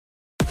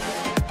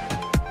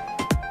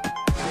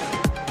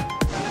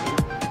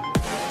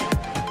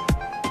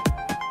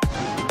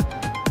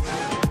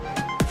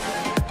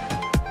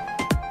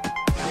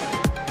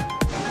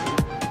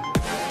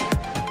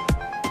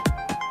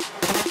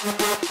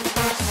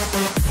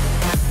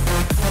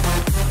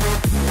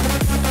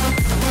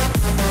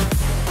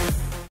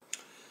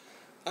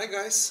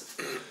guys.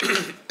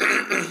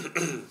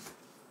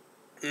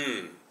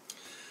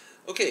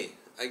 Okay,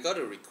 I got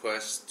a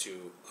request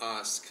to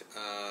ask.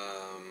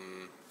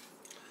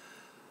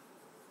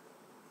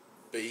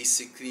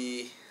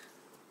 Basically,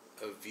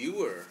 a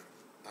viewer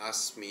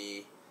asked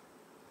me,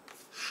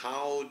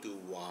 how do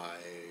I.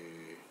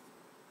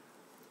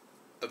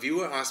 A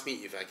viewer asked me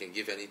if I can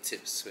give any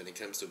tips when it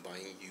comes to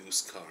buying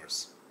used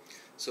cars.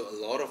 So, a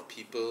lot of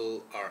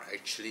people are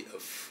actually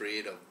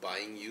afraid of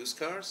buying used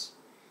cars.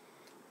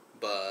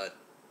 But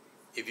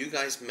if you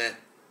guys met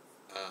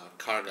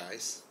car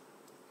guys,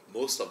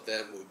 most of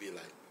them would be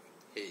like,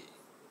 hey,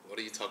 what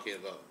are you talking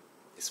about?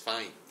 It's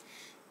fine.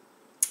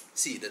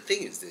 See, the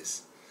thing is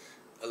this.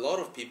 A lot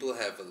of people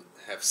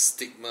have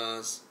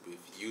stigmas with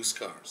used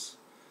cars.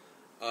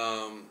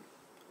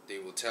 They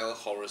will tell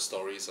horror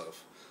stories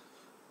of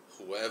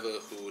whoever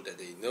who that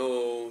they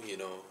know,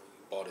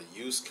 bought a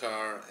used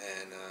car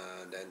and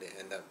then they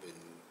end up in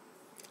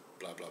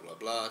blah blah blah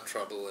blah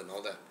trouble and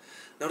all that.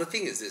 Now the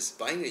thing is this: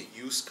 buying a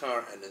used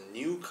car and a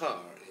new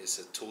car is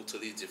a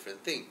totally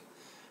different thing,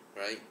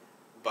 right?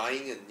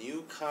 Buying a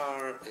new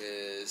car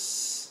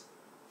is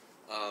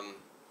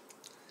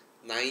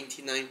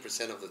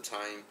 99% of the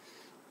time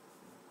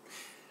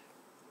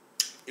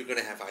you're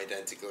gonna have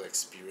identical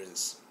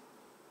experience.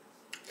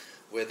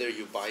 Whether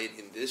you buy it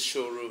in this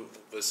showroom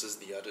versus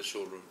the other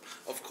showroom.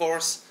 Of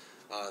course,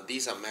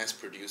 these are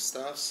mass-produced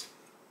stuffs.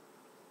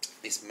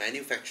 It's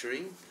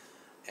manufacturing,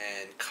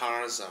 and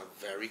cars are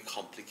very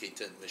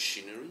complicated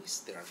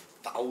machineries. There are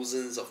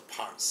thousands of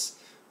parts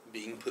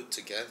being put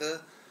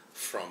together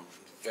from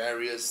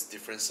various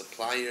different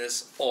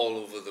suppliers all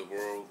over the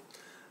world.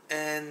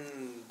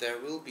 And there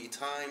will be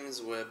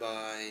times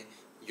whereby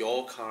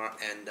your car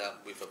end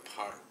up with a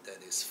part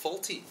that is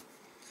faulty.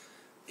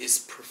 Is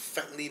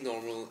perfectly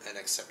normal and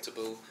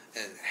acceptable,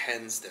 and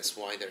hence that's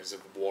why there's a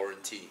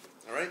warranty.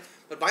 Alright?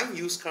 But buying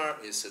used car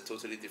is a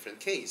totally different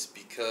case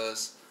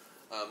because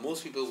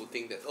most people would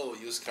think that,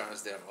 used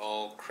cars, they're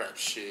all crap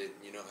shit,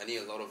 I need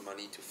a lot of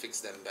money to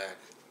fix them back.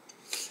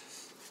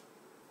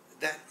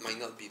 That might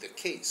not be the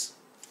case.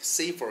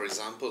 Say, for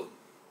example,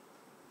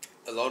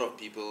 a lot of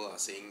people are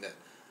saying that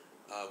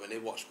when they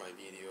watch my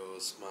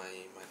videos, my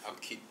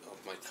upkeep of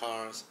my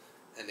cars,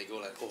 and they go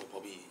like, oh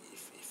Bobby,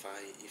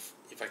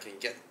 if I can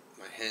get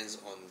my hands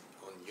on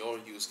your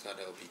used car,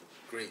 that'll be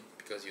great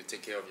because you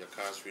take care of your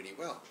cars really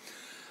well.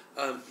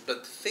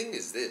 But the thing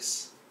is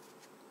this: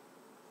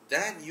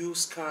 that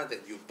used car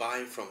that you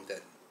buy from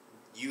that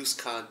used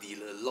car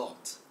dealer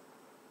lot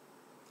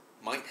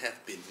might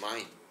have been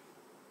mine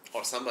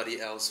or somebody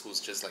else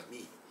who's just like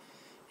me.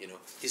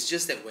 It's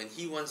just that when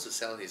he wants to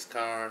sell his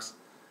cars,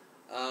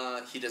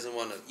 he doesn't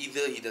want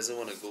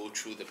to go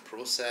through the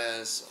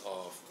process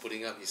of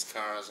putting up his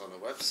cars on a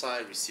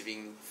website,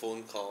 receiving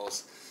phone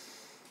calls,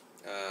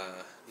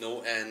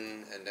 no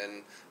end, and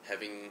then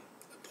having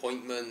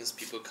appointments,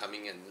 people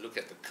coming and look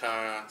at the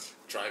car,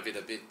 drive it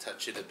a bit,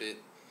 touch it a bit,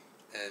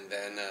 and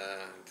then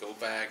go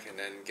back and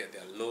then get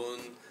their loan,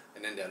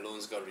 and then their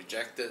loans got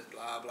rejected,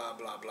 blah blah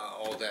blah blah,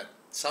 all that.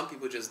 Some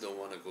people just don't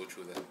want to go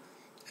through that,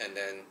 and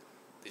then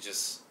they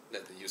just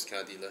let the used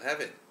car dealer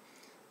have it.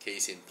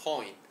 Case in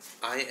point,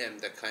 I am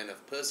that kind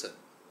of person,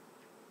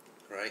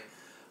 right?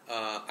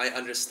 I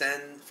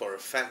understand for a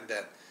fact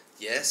that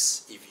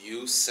yes, if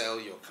you sell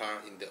your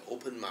car in the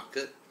open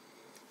market,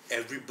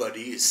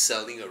 everybody is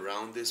selling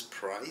around this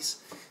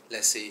price.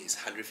 Let's say it's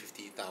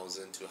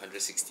 150,000 to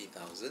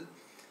 160,000,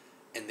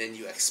 and then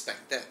you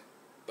expect that.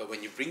 But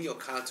when you bring your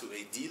car to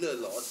a dealer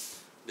lot,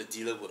 the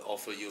dealer would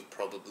offer you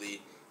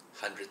probably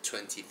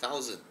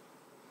 120,000.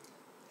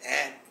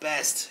 At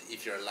best,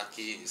 if you're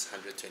lucky, it's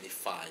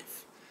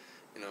 125.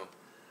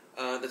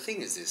 The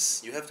thing is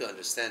this: you have to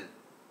understand,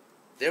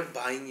 they're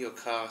buying your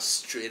car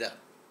straight up,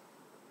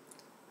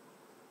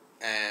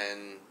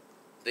 and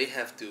they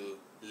have to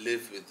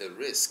live with the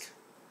risk,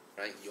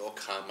 right? Your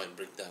car might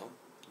break down.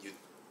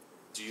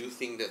 Do you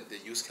think that the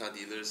used car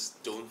dealers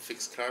don't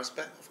fix cars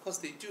back? Of course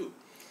they do.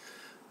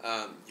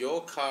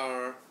 Your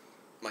car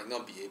might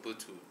not be able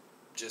to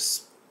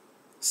just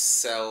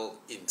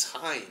sell in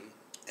time,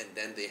 and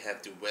then they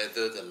have to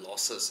weather the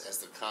losses as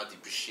the car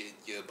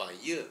depreciates year by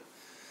year.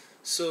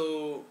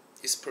 So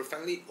it's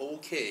perfectly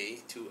okay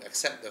to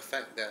accept the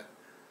fact that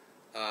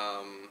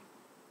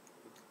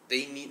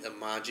they need a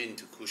margin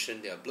to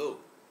cushion their blow.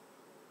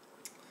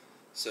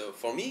 So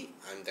for me,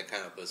 I'm that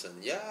kind of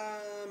person. Yeah,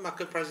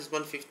 market price is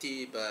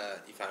 150,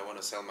 but if I want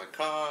to sell my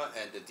car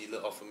and the dealer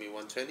offer me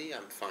 120,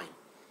 I'm fine.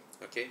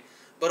 Okay?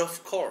 But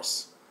of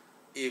course,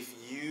 if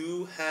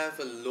you have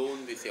a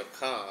loan with your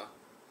car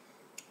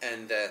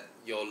and that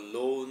your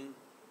loan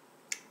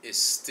is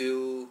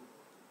still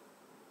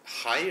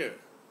higher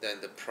than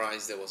the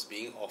price that was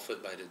being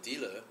offered by the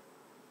dealer,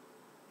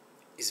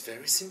 it's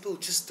very simple.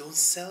 Just don't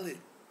sell it,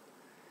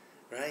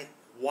 right?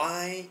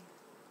 Why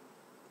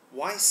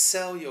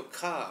sell your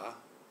car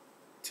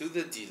to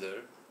the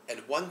dealer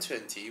at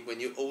 120 when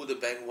you owe the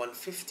bank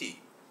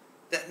 150?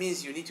 That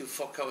means you need to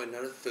fork out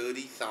another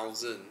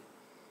 30,000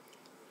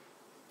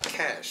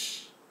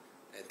 cash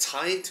and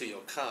tie it to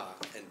your car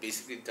and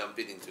basically dump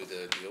it into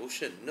the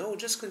ocean. No,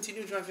 just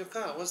continue to drive your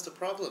car. What's the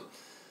problem?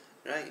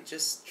 Right?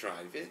 Just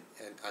drive it,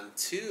 and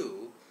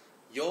until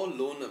your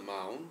loan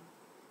amount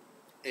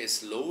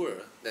is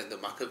lower than the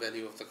market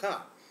value of the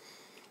car.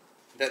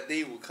 That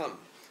day will come.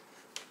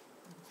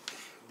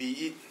 Be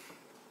it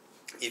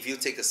if you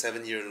take a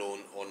 7-year loan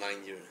or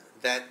 9-year,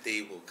 that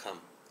day will come.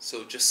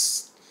 So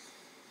just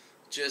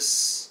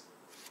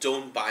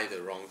don't buy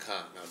the wrong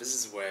car. Now this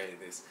is where it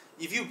is.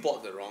 If you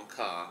bought the wrong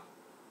car,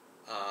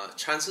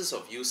 chances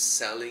of you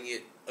selling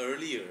it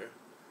earlier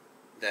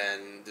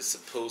than the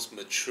supposed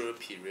mature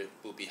period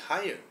will be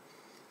higher.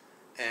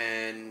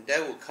 And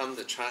there will come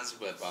the chance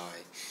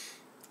whereby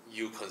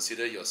you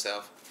consider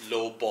yourself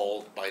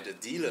lowballed by the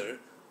dealer,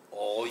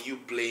 or you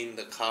blame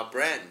the car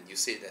brand. You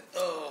say that,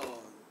 oh,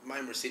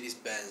 my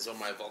Mercedes-Benz or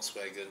my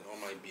Volkswagen or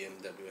my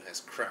BMW has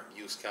crap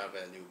used car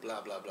value,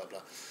 blah, blah, blah,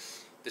 blah.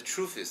 The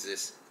truth is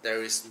this: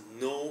 there is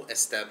no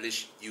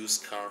established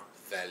used car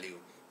value.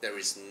 There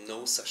is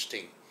no such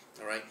thing.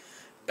 All right?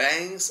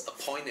 Banks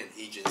appoint an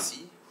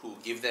agency who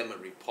give them a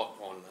report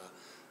on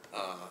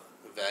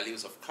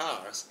values of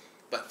cars,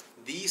 but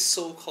these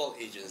so-called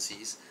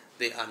agencies,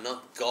 they are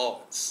not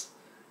gods.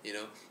 You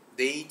know,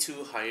 they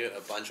too hire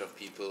a bunch of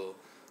people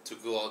to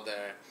go out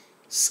there,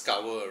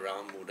 scour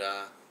around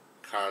Mudah,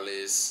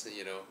 Carlist,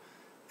 you know,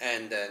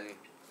 and then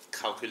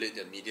calculate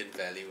the median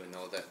value and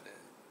all that.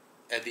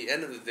 At the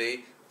end of the day,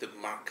 the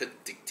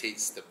market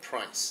dictates the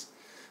price.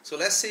 So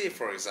let's say,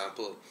 for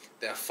example,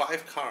 there are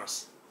 5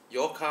 cars.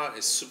 Your car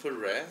is super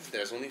rare.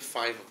 There's only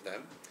 5 of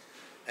them.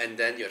 And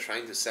then you're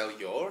trying to sell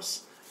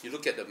yours. You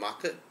look at the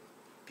market.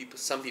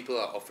 Some people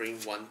are offering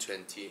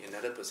 120,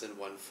 another person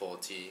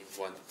 140,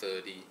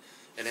 130.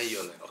 And then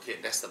you're like, okay,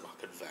 that's the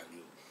market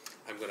value.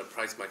 I'm going to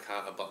price my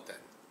car about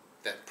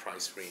that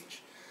price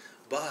range.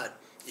 But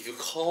if you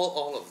call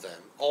all of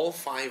them, all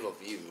 5 of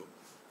you,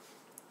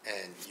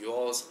 and you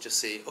all just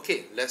say,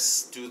 okay,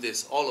 let's do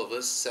this. All of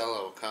us sell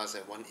our cars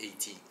at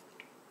 180.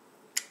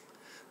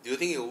 Do you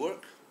think it will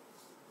work?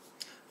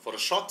 For the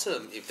short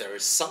term, if there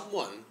is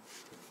someone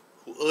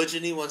who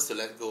urgently wants to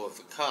let go of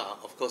the car,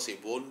 of course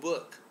it won't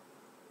work.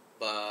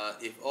 But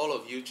if all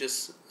of you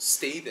just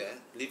stay there,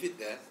 leave it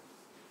there,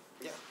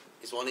 yeah,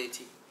 it's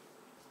 180.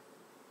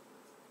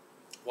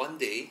 One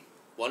day,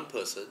 one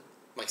person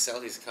might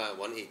sell his car at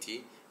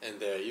 180, and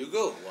there you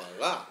go,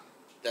 voila.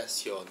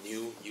 That's your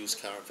new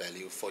used car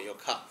value for your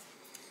car.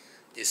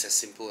 It's as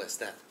simple as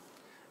that.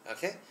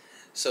 Okay?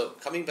 So,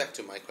 coming back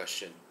to my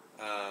question,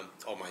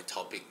 or my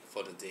topic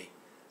for the day.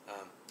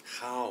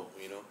 How,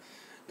 you know?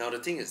 Now, the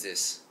thing is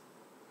this.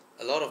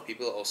 A lot of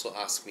people also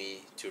ask me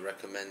to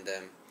recommend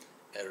them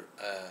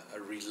a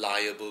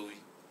reliable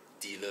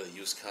dealer,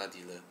 used car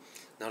dealer.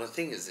 Now, the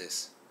thing is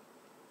this.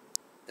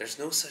 There's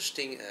no such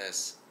thing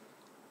as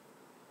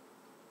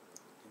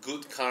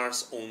good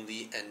cars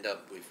only end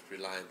up with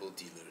reliable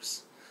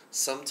dealers.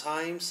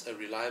 Sometimes a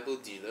reliable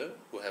dealer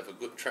who have a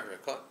good track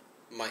record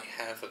might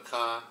have a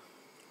car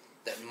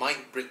that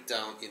might break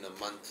down in a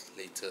month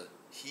later.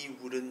 He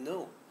wouldn't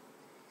know.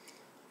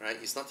 Right?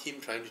 It's not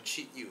him trying to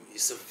cheat you.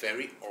 It's a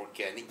very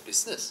organic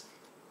business.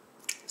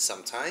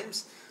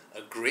 Sometimes a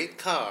great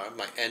car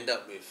might end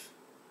up with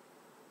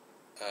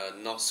a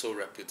not so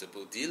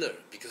reputable dealer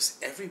because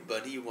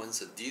everybody wants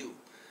a deal.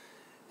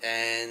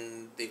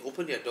 And they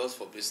open their doors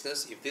for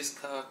business. If this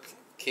car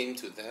came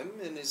to them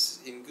and is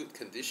in good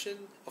condition,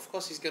 of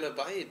course he's gonna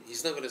buy it.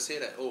 He's not gonna say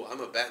that, oh, I'm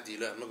a bad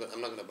dealer, I'm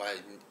not gonna buy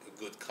a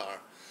good car.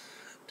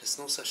 There's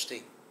no such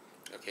thing.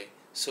 Okay?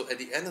 So at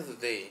the end of the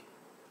day,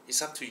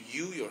 it's up to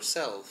you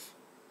yourself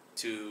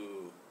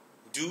to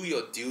do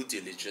your due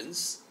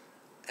diligence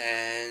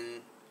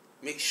and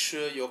make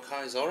sure your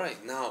car is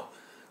alright. Now,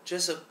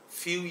 just a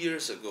few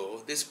years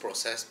ago, this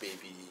process may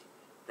be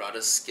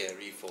rather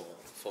scary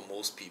for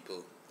most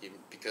people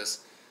because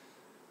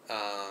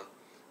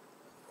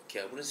okay,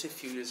 I wouldn't say a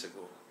few years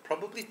ago,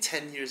 probably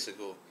 10 years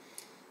ago,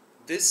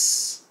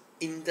 this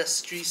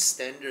industry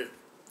standard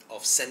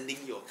of sending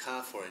your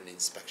car for an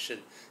inspection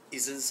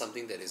isn't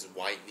something that is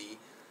widely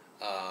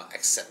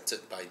accepted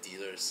by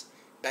dealers.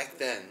 Back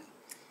then,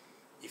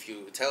 if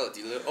you tell a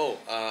dealer, oh,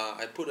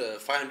 I put a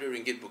 500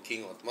 ringgit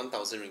booking or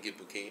 1,000 ringgit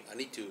booking, I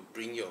need to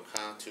bring your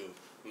car to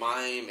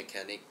my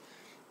mechanic,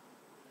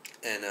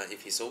 and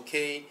if he's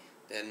okay,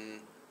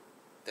 then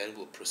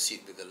we'll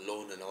proceed with the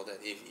loan and all that.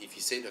 If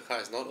you say the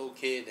car is not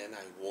okay, then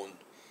I won't.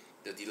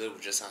 The dealer will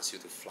just ask you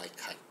to fly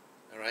kite.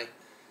 Alright?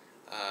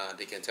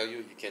 They can tell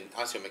you can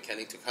ask your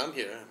mechanic to come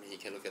here. I mean, he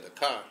can look at the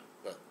car,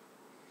 but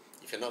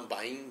if you're not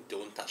buying,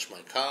 don't touch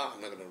my car.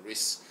 I'm not going to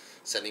risk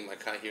sending my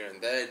car here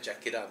and there,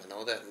 jack it up and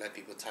all that, and let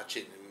people touch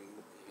it,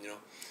 and, you know.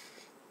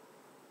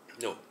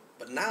 No.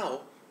 But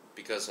now,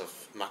 because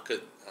of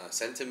market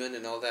sentiment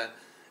and all that,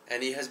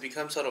 and it has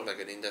become sort of like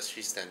an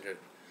industry standard.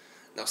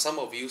 Now, some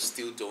of you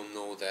still don't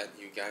know that.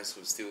 You guys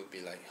will still be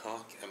like,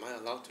 huh, am I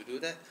allowed to do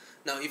that?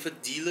 Now, if a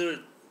dealer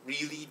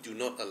really do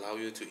not allow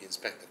you to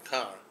inspect the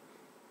car,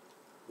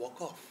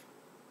 walk off.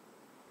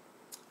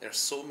 There are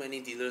so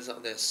many dealers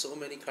out there, so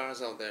many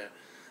cars out there.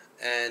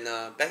 And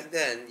back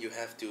then, you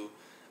have to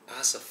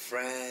ask a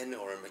friend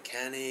or a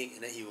mechanic,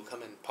 and then he will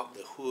come and pop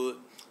the hood,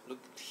 look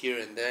here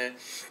and there.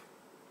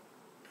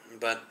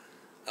 But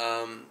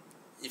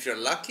if you're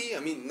lucky, I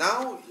mean,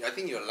 now I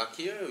think you're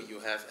luckier. You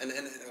have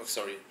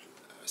sorry,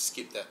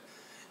 skip that,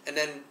 and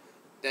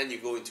then you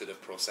go into the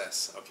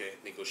process. Okay,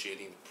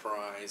 negotiating the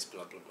price,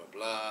 blah blah blah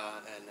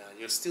blah, and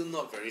you're still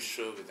not very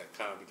sure with that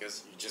car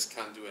because you just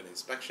can't do an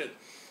inspection.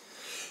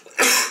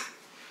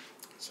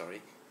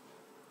 Sorry.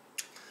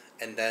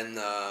 And then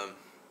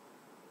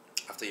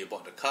after you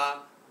bought the car,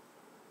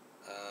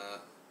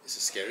 it's a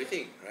scary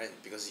thing, right?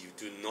 Because you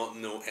do not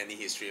know any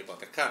history about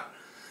the car.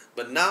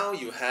 But now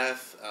you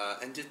have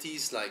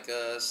entities like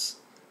us,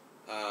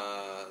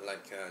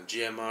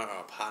 GMR,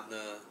 our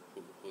partner,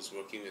 who's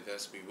working with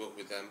us. We work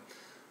with them.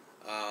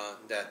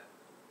 That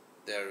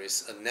there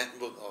is a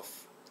network of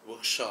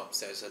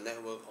workshops. There's a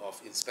network of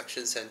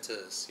inspection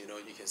centers. You know,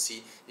 you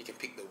can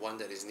pick the one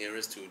that is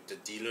nearest to the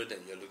dealer that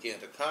you're looking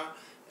at the car,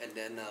 and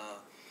then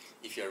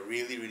if you're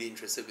really really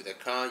interested with the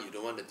car, you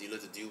don't want the dealer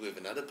to deal with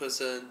another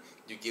person.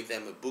 You give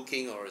them a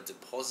booking or a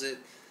deposit,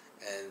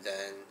 and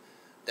then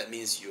that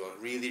means you are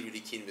really really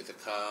keen with the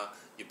car.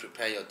 You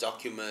prepare your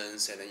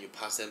documents, and then you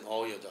pass them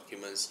all your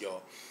documents,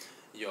 your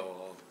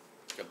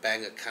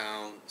bank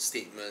account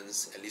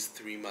statements, at least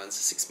 3 months,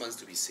 6 months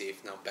to be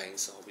safe. Now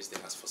banks always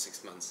they ask for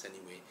 6 months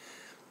anyway.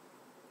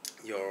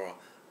 Your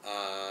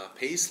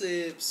pay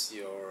slips,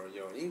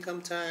 your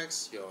income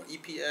tax, your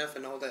EPF,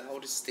 and all that, all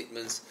these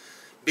statements,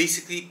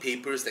 basically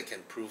papers that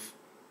can prove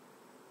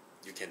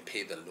you can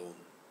pay the loan.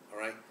 All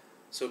right.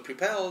 So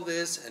prepare all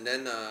this, and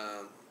then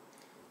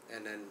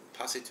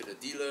pass it to the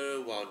dealer.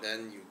 While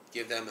then you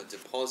give them a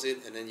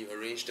deposit, and then you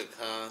arrange the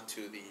car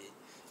to the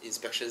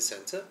inspection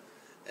center.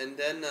 And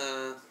then,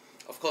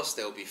 of course,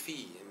 there will be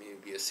fee. I mean, it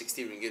will be a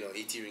 60 ringgit or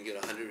 80 ringgit or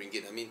 100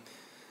 ringgit. I mean,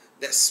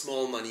 that's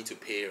small money to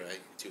pay, right?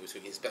 To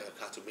inspect a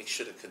car, to make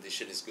sure the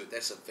condition is good.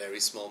 That's a very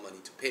small money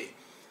to pay.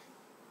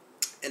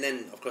 And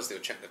then, of course, they'll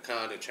check the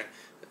car.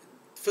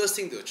 First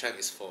thing they'll check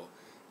is for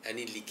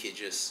any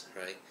leakages,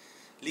 right?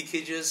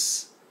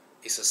 Leakages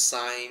is a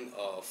sign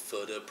of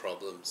further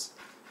problems.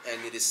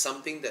 And it is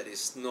something that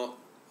is not,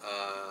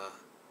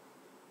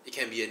 it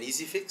can be an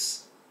easy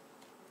fix.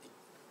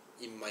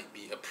 It might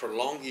be a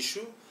prolonged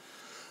issue,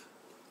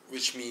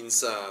 which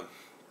means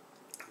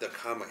the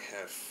car might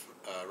have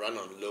run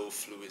on low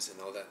fluids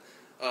and all that.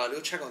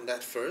 They'll check on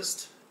that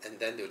first, and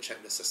then they'll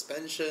check the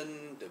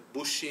suspension, the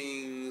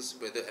bushings,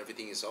 whether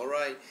everything is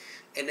alright,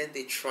 and then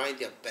they try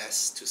their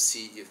best to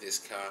see if this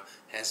car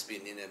has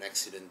been in an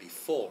accident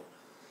before.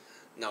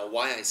 Now,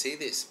 why I say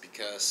this?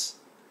 Because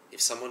if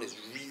someone is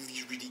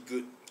really, really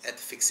good at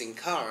fixing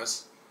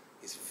cars,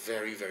 it's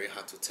very, very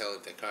hard to tell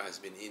if the car has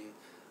been in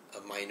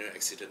a minor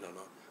accident or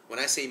not. When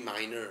I say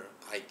minor,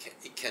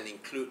 it can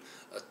include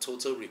a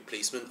total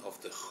replacement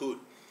of the hood,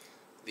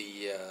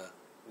 the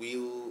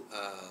wheel,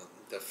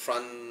 the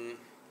front,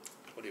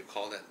 what do you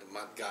call that, the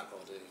mudguard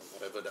or the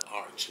whatever, the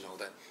arch and all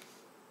that.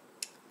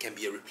 Can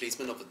be a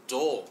replacement of a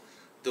door.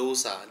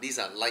 These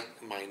are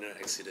light minor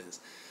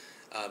accidents.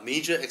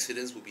 Major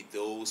accidents will be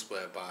those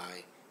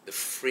whereby the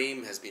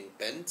frame has been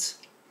bent,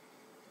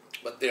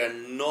 but they are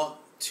not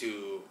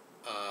to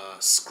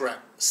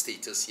scrap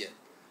status yet,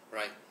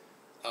 right?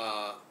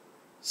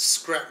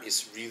 Scrap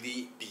is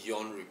really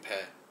beyond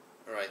repair,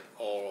 right?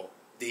 Or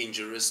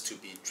dangerous to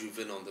be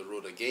driven on the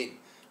road again,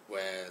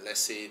 where let's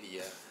say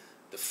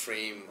the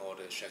frame or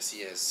the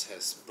chassis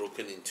has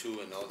broken in two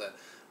and all that.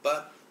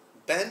 But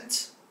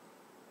bent,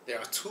 there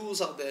are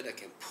tools out there that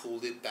can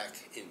pull it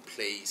back in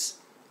place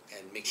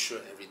and make sure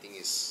everything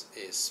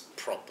is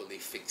properly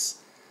fixed.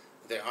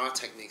 There are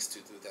techniques to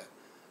do that.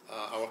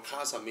 Our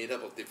cars are made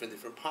up of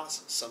different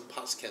parts. Some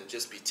parts can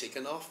just be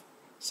taken off,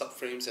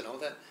 subframes and all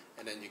that,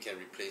 and then you can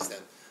replace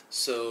them.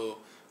 So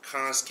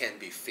cars can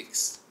be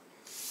fixed.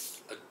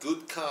 A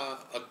good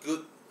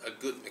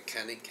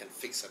mechanic can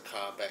fix a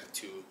car back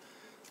to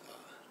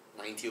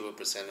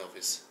 90% of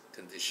its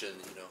condition.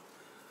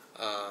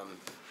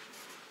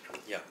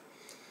 Yeah.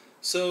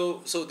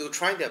 So they'll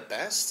try their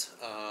best.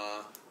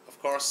 Of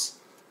course,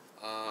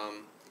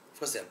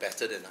 they're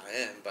better than I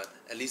am, but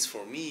at least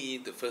for me,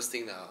 the first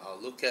thing that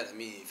I'll look at, I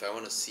mean, if I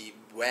want to see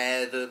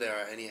whether there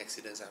are any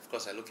accidents, of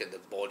course I look at the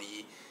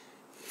body.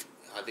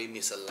 Are they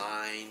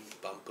misaligned,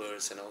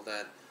 bumpers and all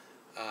that?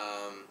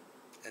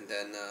 And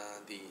then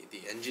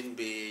the engine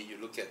bay, you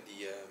look at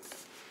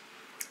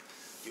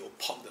you'll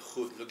pop the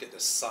hood, look at the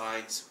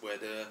sides,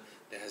 whether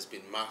there has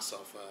been marks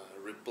of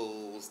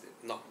ripples,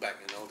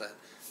 knockback and all that.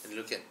 And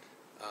look at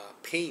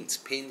paint.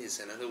 Paint is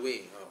another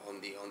way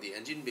on the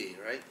engine bay,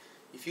 right?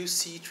 If you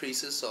see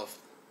traces of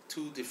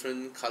two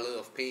different color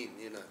of paint,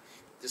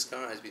 this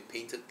car has been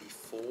painted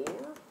before.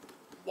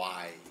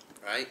 Why,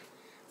 right?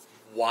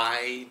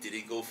 Why did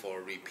it go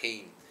for a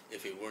repaint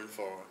if it weren't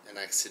for an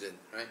accident,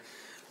 right?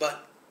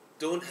 But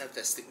don't have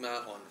that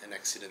stigma on an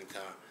accident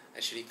car.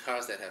 Actually,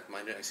 cars that have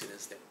minor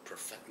accidents, they're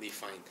perfectly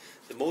fine.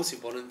 The most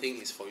important thing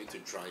is for you to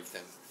drive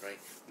them, right?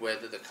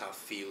 Whether the car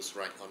feels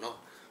right or not,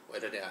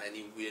 whether there are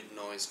any weird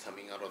noise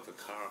coming out of the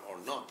car or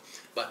not.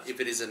 But if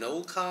it is an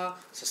old car,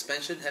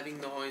 suspension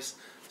having noise,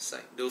 It's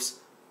like those.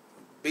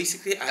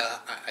 Basically,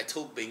 I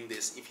told Bing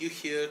this. If you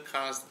hear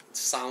cars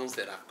sounds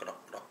that are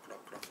crock, crock,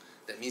 crock, crock,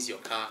 that means your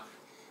car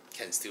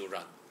can still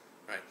run,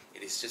 right?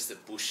 It is just the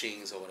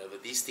bushings or whatever.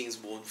 These things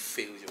won't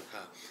fail your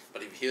car.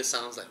 But if you hear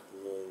sounds like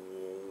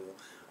whoa,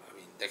 I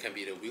mean, that can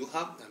be the wheel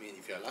hub. I mean,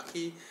 if you're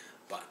lucky.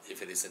 But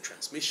if it is the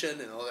transmission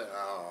and all that,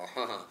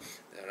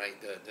 right,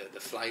 the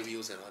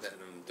flywheels and all that,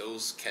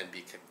 those can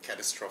be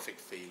catastrophic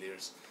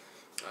failures,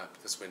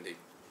 because when they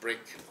break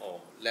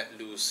or let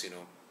loose, you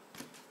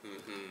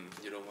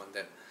don't want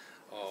that,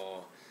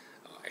 or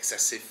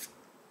excessive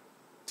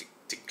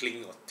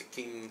tickling or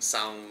ticking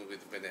sound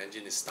when the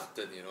engine is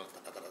started,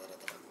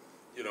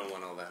 you don't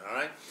want all that, all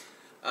right?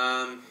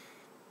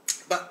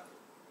 But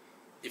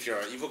if you're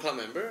an Evo Club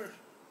member,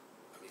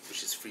 I mean,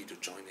 which is free to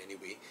join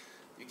anyway,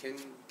 you can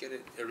get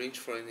it arranged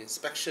for an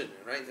inspection,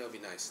 right? That'll be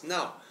nice.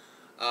 Now,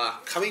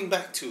 coming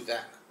back to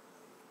that,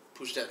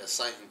 push that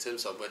aside in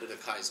terms of whether the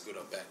car is good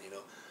or bad.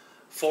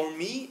 For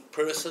me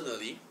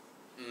personally,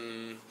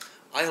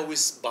 I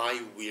always buy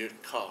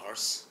weird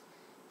cars,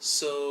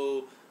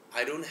 so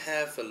I don't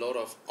have a lot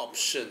of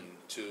option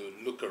to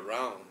look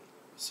around.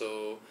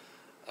 So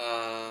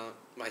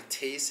my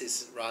taste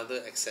is rather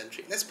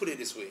eccentric. Let's put it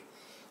this way.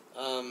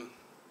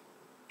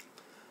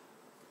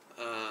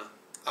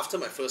 After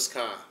my first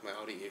car, my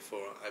Audi A4,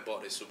 I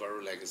bought a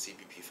Subaru Legacy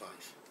BP5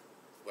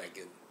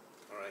 wagon,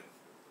 alright?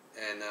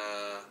 And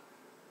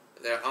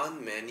there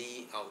aren't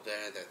many out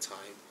there at that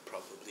time,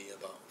 probably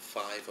about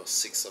 5 or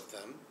 6 of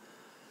them.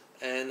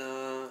 And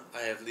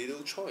I have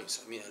little choice.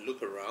 I mean, I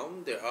look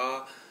around, there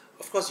are,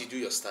 of course you do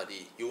your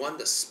study. You want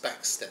the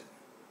specs that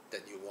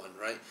you want,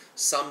 right?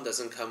 Some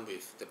doesn't come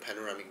with the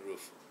panoramic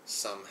roof,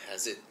 some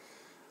has it.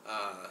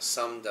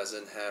 Some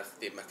doesn't have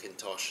the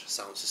Macintosh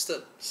sound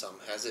system, some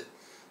has it.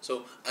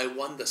 So I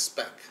want the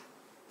spec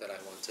that I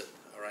wanted,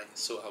 alright?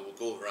 So I will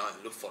go around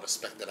and look for the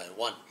spec that I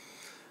want.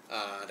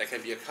 There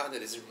can be a car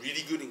that is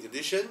really good in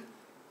condition,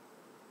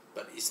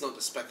 but it's not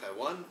the spec I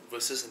want,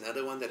 versus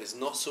another one that is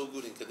not so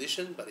good in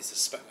condition, but it's the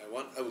spec I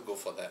want. I will go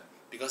for that,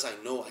 because I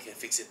know I can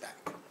fix it back,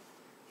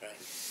 right?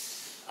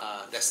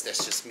 That's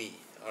just me,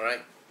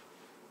 alright?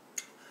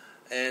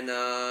 And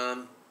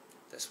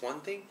that's one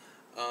thing.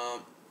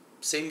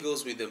 Same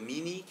goes with the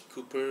Mini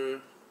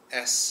Cooper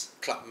S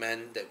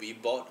Clubman that we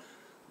bought.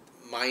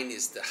 Mine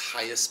is the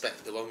highest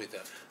spec, the one with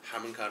the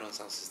Harman Kardon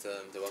sound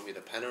system, the one with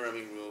the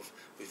panoramic roof,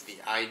 with the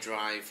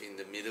iDrive in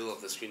the middle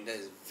of the screen. That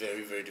is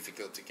very, very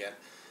difficult to get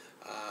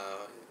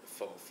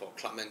for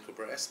Clubman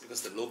Cooper S,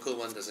 because the local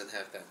one doesn't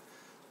have that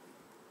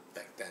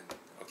back then.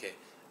 Okay,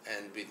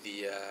 and with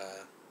the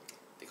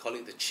they call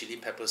it the chili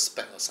pepper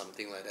spec or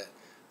something like that,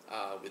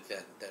 with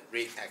that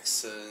red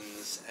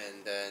accents,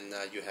 and then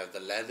you have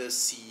the leather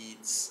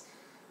seats.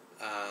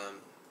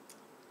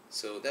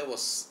 So that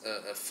was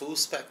a full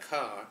spec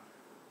car.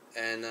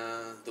 And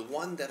the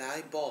one that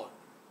I bought,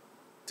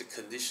 the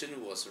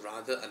condition was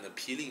rather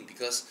unappealing,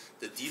 because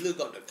the dealer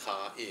got the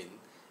car in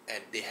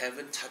and they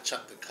haven't touched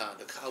up the car.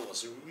 The car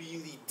was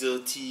really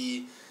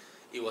dirty.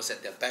 It was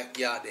at their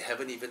backyard. They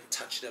haven't even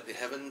touched it up. They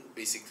haven't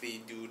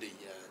basically do the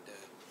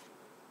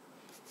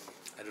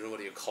I don't know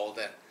what you call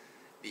that,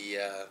 the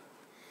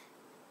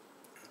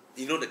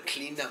the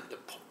clean up, the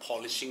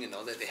polishing and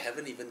all that. They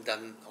haven't even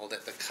done all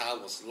that. The car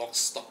was lock,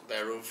 stock,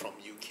 barrel from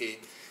UK.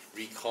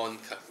 Recon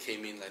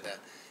came in like that,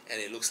 and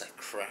it looks like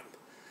crap.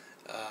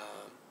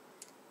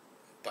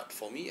 But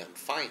for me, I'm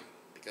fine,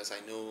 because I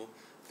know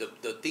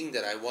the thing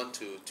that I want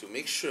to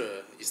make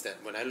sure is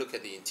that when I look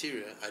at the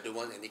interior, I don't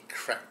want any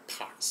cracked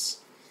parts.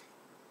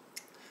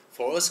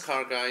 For us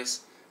car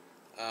guys,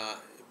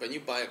 when you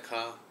buy a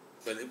car,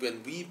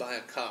 when we buy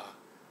a car,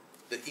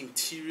 the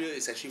interior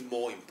is actually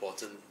more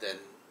important than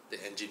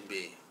the engine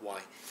bay.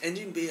 Why?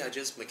 Engine bay are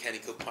just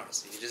mechanical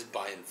parts. You can just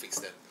buy and fix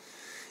them.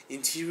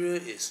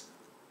 Interior is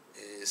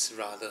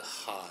rather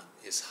hard.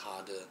 It's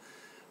harder.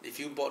 If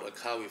you bought a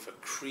car with a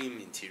cream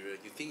interior,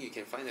 you think you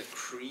can find a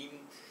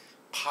cream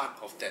part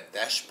of that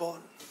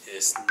dashboard?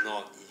 It's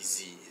not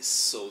easy. It's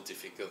so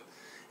difficult.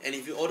 And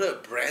if you order a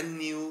brand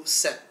new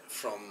set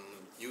from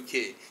UK,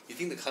 you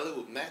think the color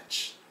would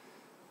match?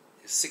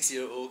 A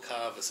 6-year-old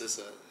car versus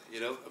a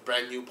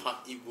brand new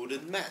part, it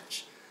wouldn't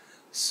match.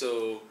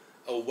 So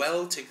a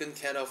well taken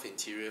care of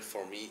interior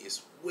for me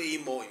is way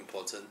more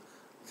important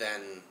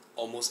than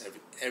almost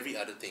every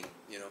other thing.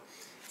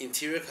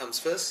 Interior comes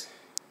first,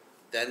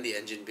 then the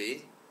engine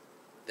bay,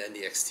 then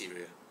the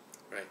exterior.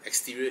 Right?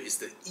 Exterior is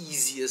the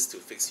easiest to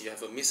fix. You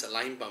have a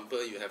misaligned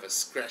bumper, you have a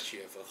scratch,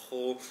 you have a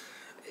hole,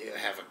 you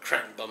have a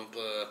cracked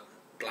bumper,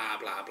 blah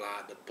blah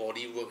blah. The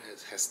bodywork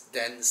has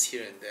dents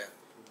here and there,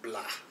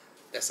 blah.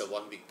 That's a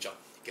 1-week job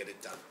to get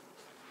it done.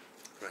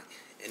 Right?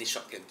 Any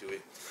shop can do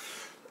it.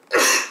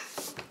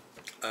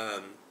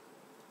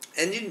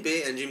 Engine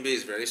bay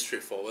is very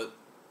straightforward.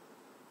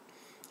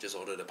 Just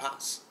order the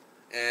parts.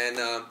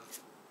 And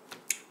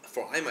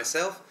for I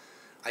myself,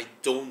 I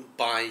don't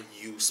buy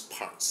used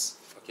parts.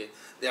 Okay,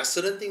 there are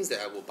certain things that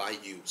I will buy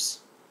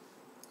used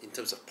in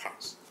terms of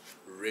parts.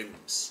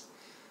 Rims.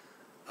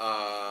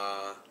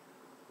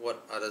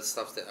 what other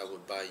stuff that I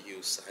would buy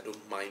used? I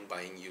don't mind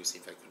buying used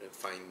if I couldn't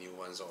find new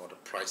ones or the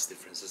price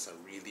differences are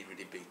really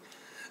really big.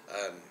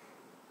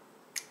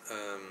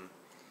 Um,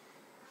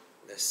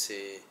 let's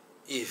say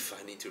if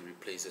I need to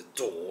replace a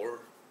door,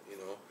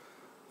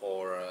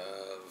 or a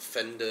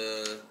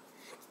fender,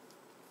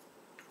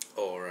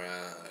 or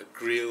a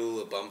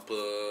grill, a bumper,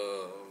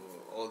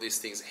 all these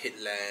things,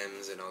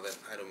 headlamps and all that,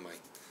 I don't mind.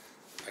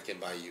 I can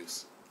buy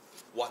used.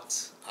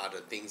 What are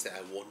the things that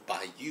I won't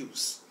buy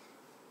used?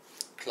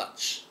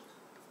 Clutch,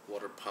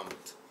 water pump,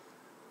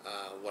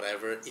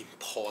 whatever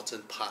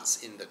important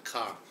parts in the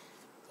car.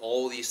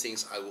 All these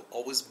things I will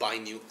always buy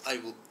new. I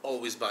will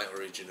always buy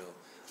original,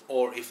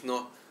 or if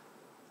not,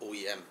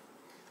 OEM.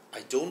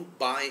 I don't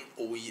buy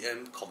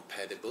OEM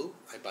compatible.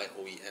 I buy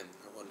OEM.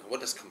 What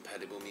does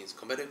compatible means?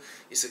 Compatible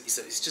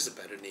it's just a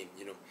better name,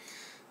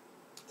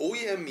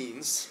 OEM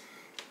means,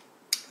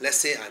 let's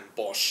say I'm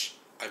Bosch.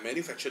 I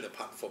manufacture the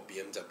part for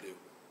BMW,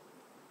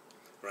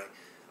 right?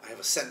 I have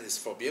a set list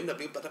for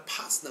BMW, but the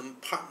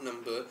part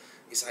number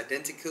is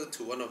identical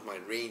to one of my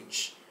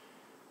range.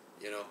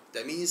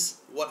 That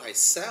means what I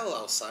sell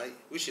outside,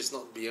 which is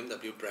not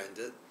BMW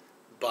branded,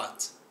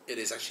 but it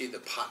is actually the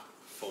part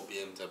for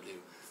BMW.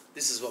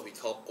 This is what we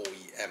call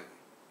OEM.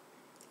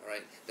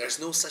 Alright? There's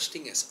no such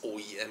thing as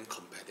OEM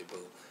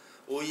compatible.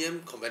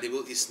 OEM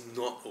compatible is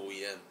not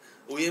OEM.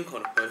 OEM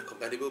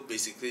compatible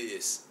basically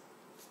is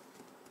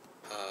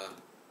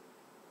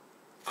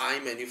I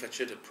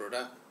manufacture the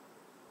product,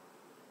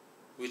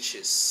 which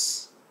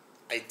is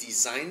I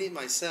design it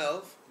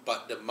myself,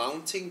 but the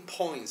mounting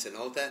points and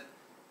all that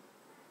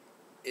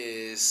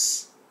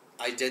is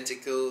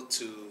identical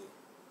to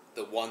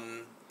the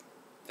one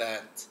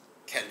that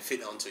can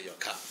fit onto your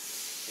car.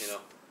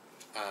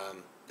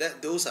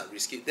 Those are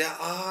risky. There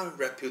are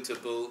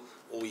reputable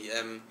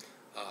OEM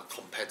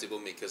compatible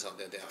makers out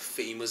there. There are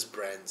famous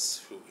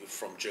brands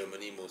from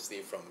Germany,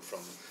 mostly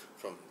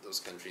from those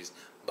countries.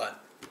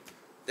 But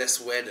that's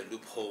where the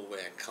loophole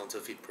where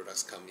counterfeit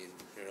products come in.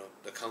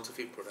 The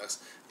counterfeit products,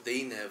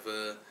 they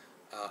never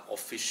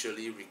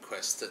officially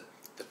requested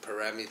the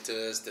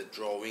parameters, the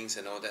drawings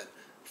and all that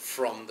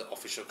from the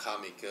official car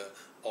maker,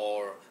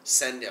 or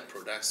send their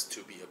products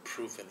to be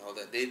approved and all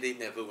that. They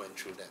never went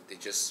through that. They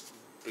just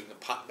bring the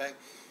part back,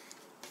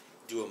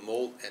 do a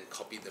mold and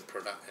copy the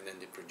product, and then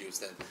they produce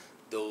them.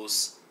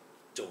 Those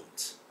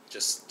don't.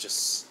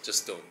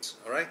 Just don't.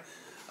 Alright?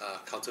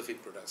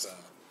 Counterfeit products are,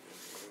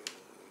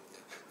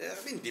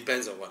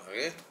 depends on what,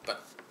 okay?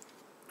 But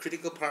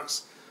critical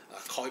parts,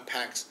 coil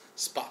packs,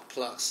 spark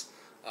plugs,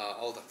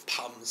 all the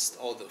pumps,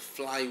 all the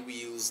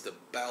flywheels, the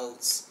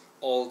belts,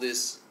 all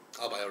this,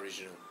 I'll buy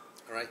original,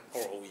 alright,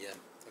 or OEM,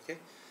 okay?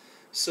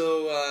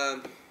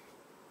 So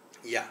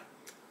yeah,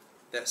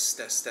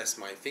 that's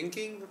my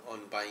thinking on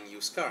buying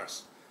used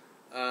cars.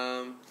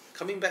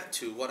 Coming back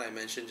to what I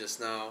mentioned just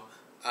now,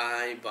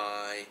 I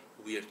buy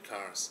weird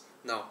cars.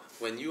 Now,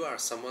 when you are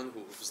someone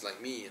who's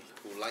like me,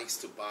 who likes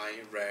to buy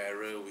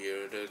rarer,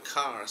 weirder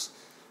cars,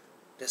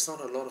 there's not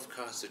a lot of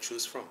cars to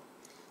choose from.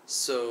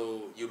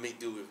 So you make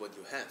do with what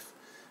you have.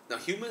 Now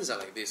humans are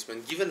like this.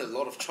 When given a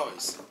lot of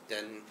choice,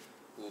 then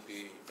we'll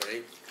be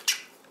very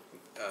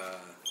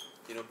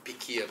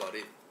picky about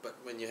it. But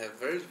when you have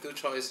very little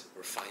choice,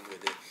 we're fine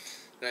with it.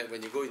 Right?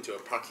 When you go into a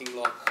parking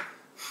lot,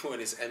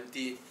 when it's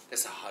empty,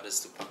 that's the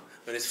hardest to park.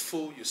 When it's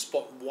full, you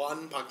spot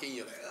one parking,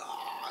 you're like,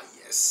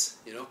 yes,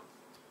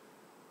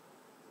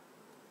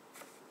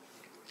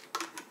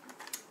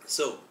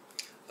 So,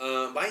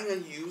 buying a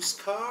used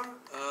car,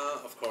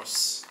 of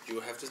course, you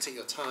have to take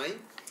your time.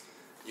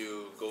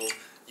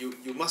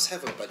 You must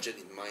have a budget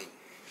in mind.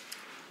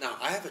 Now,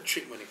 I have a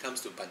trick when it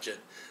comes to budget.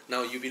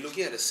 Now, you'll be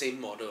looking at the same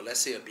model,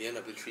 let's say a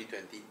BMW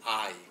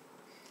 320i,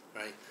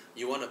 right?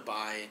 You want to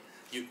buy,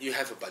 you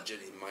have a budget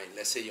in mind.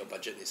 Let's say your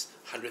budget is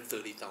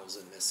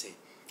 130,000, let's say.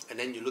 And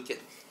then you look at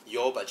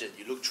your budget,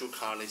 you look through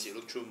CarList, you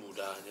look through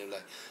Muda, and you're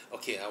like,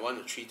 okay, I want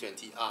a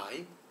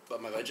 320i,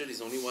 but my budget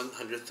is only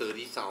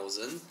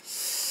 130,000.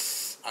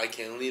 I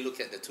can only look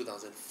at the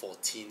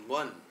 2014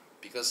 one,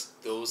 because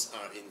those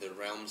are in the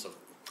realms of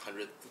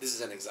 100. This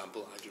is an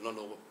example. I do not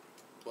know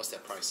what's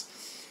their price.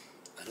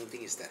 I don't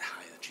think it's that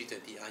high.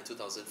 320i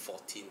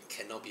 2014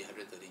 cannot be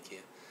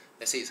 130k.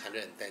 Let's say it's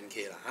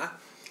 110k lah, huh?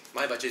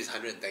 My budget is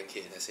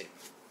 110k. Let's say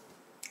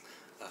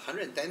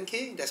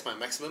 110k. That's my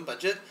maximum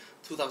budget.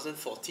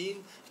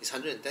 2014 is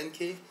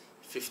 110k.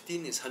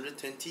 15 is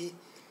 120.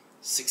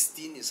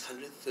 16 is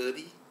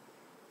 130.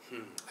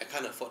 I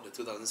can't afford the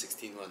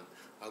 2016 one.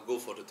 I'll go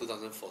for the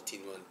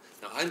 2014 one.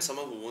 Now I'm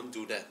someone who won't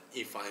do that.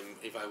 If I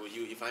were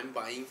you, if I'm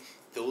buying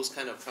those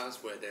kind of cars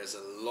where there's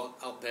a lot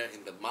out there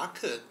in the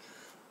market,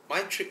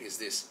 my trick is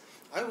this.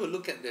 I will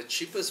look at the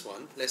cheapest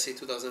one, let's say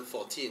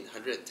 2014,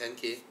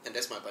 110k, and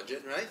that's my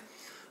budget, right?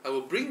 I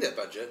will bring that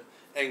budget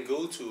and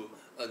go to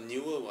a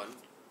newer one,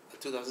 a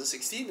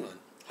 2016 one,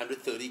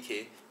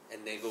 130k,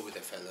 and then go with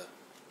that fella.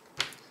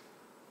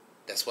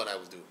 That's what I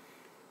will do.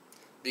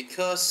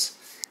 Because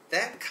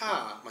that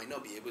car might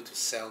not be able to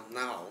sell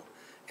now,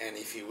 and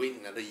if you wait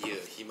another year,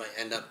 he might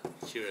end up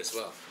here as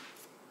well.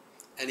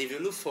 And if you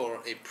look for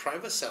a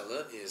private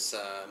seller, is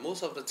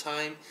most of the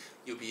time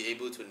you'll be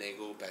able to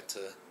nego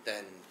better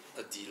than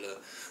a dealer.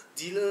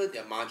 Dealer,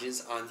 their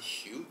margins aren't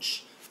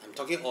huge. I'm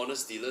talking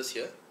honest dealers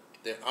here.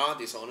 There are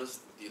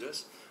dishonest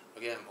dealers.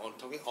 Okay, I'm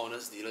talking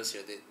honest dealers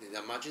here.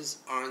 Their margins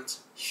aren't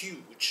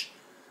huge,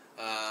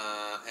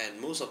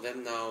 and most of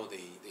them now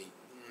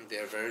they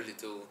are very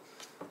little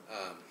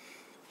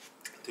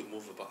to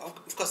move about.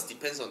 Of course, it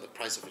depends on the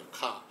price of your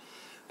car.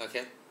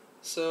 Okay,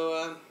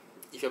 so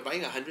if you're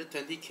buying a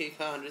 120k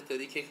car,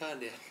 130k car,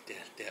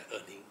 they're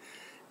earning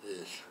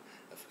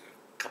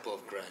a couple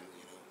of grand,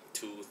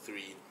 2,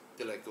 3,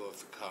 they let go of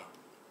the car.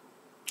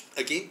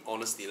 Again,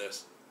 honest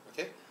dealers.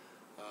 Okay,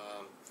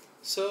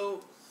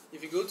 so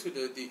if you go to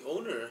the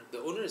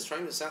owner is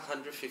trying to sell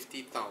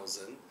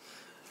 150,000.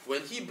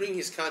 When he bring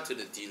his car to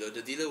the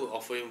dealer will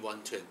offer him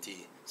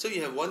 120. So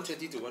you have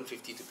 120 to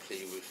 150 to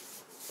play with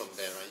from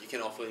there, right? You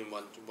can offer him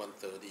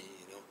 130,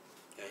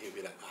 and he'll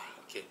be like,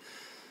 okay,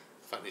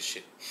 fuck this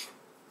shit.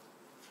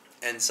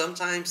 And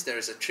sometimes there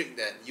is a trick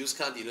that used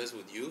car dealers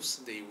would use.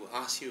 They will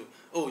ask you,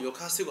 oh, your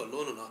car still got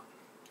loan or not?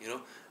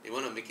 They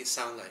want to make it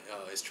sound like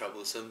it's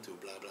troublesome to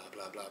blah blah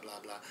blah blah blah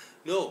blah.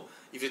 No,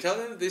 if you tell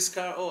them this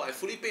car, oh, I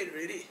fully paid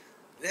already,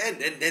 then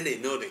they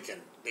know they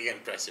can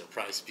press your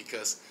price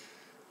because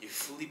you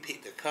fully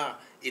paid the car.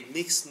 It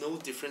makes no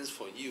difference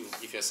for you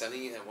if you're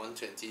selling it at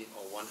 120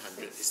 or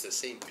 100. It's the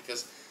same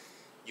because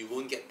you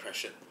won't get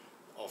pressured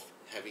of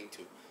having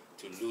to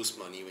lose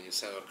money when you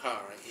sell a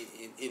car, right?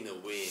 in a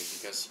way,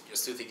 because you're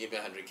still thinking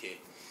about 100k.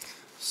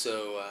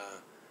 So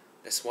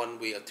that's one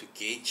way to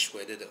gauge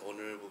whether the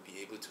owner will be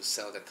able to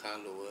sell the car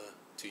lower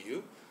to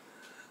you.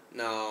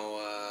 Now,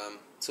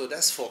 so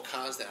that's for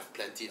cars that are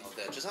plenty out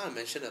there. Just how I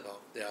mentioned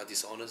about there are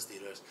dishonest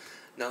dealers.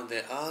 Now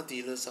there are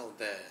dealers out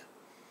there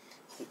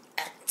who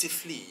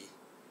actively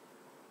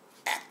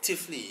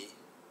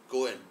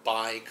go and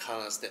buy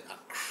cars that are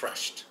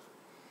crashed.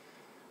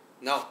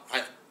 Now,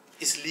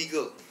 it's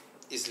legal.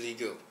 It's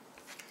legal.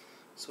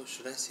 So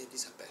should I say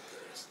these are bad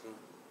dealers? No,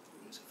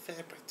 it's a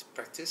fair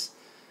practice.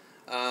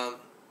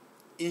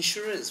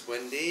 Insurance,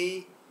 when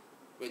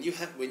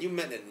you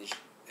met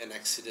an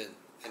accident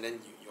and then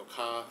your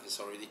car is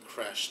already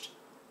crashed,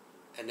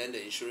 and then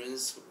the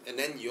insurance, and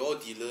then your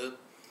dealer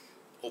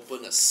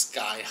open a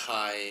sky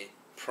high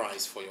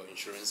price for your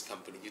insurance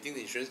company. You think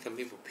the insurance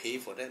company will pay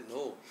for that?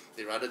 No,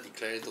 they rather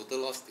declare total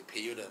loss. They pay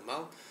you the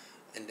amount,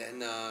 and then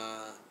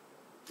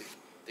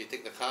they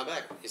take the car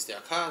back. It's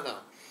their car now,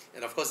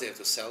 and of course they have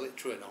to sell it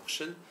through an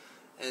auction,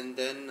 and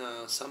then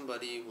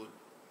somebody would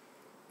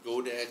go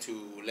there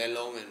to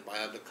lelong and buy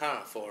up the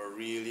car for a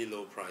really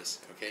low price.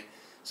 Okay,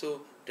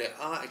 so there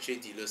are actually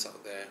dealers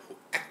out there who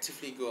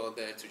actively go out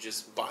there to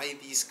just buy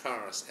these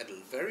cars at a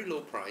very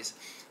low price.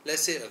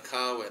 Let's say a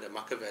car where the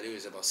market value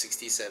is about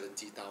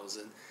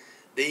 60,000-70,000,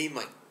 they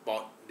might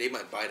buy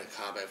the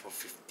car back for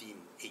 15,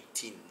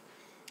 18,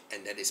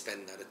 and then they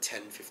spend another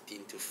 10,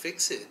 15 to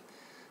fix it.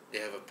 They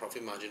have a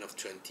profit margin of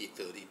 20,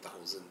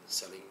 30,000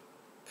 selling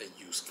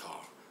a used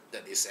car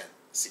that is at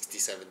 60,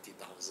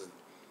 70,000.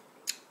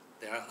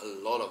 There are a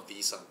lot of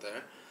these out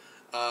there.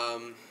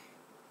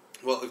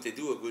 Well, if they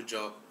do a good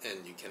job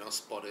and you cannot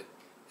spot it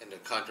and the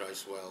car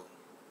drives well,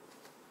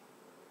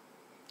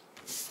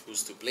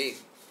 who's to blame,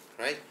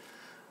 right?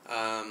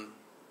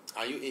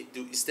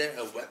 Is there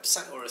a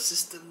website or a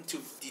system to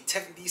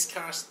detect these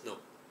cars? No.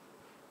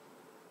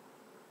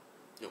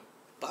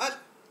 But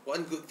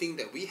one good thing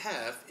that we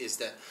have is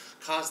that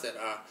cars that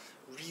are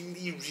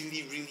really,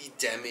 really, really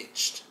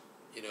damaged,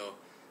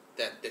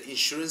 that the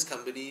insurance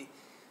company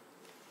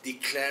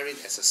declare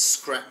it as a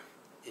scrap.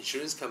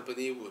 Insurance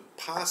company would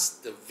pass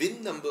the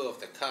VIN number of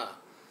the car,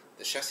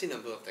 the chassis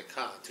number of the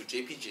car, to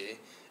JPJ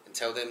and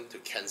tell them to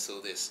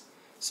cancel this.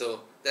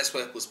 So that's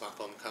where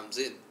Puspakom comes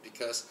in,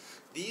 because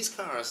these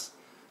cars,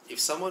 if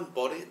someone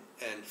bought it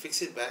and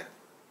fixed it back,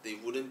 they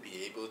wouldn't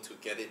be able to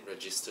get it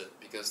registered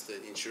because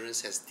the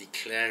insurance has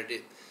declared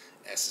it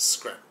as a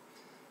scrap.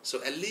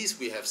 So at least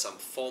we have some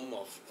form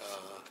of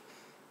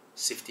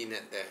safety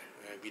net there.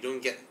 Right? We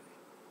don't get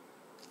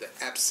the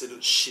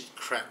absolute shit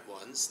crap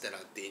ones that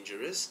are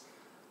dangerous,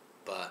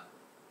 but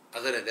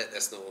other than that,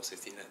 there's no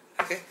safety net.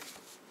 Okay,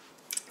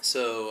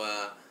 so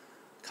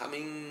have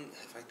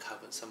I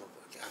covered some of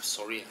it? Okay, I'm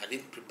sorry, I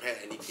didn't prepare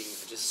anything.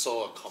 I just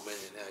saw a comment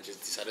and then I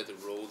just decided to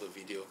roll the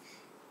video.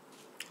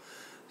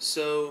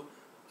 So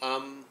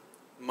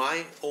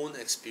my own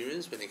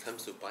experience when it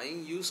comes to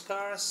buying used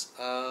cars,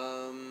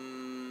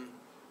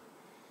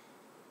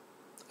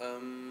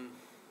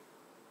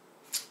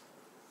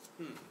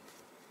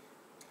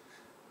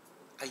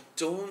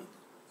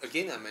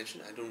 I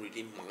mentioned I don't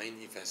really mind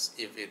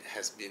if it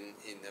has been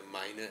in a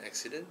minor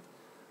accident,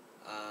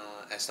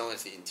 as long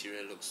as the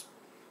interior looks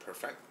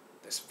perfect.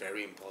 That's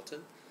very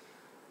important.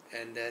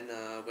 And then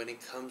when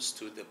it comes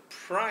to the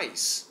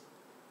price,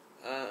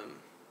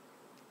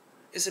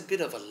 it's a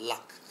bit of a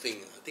luck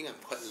thing. I think I'm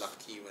quite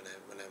lucky when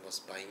I was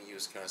buying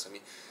used cars. I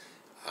mean,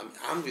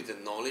 I'm with the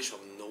knowledge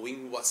of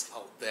knowing what's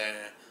out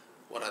there,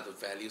 what are the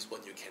values,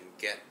 what you can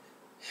get,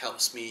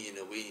 helps me in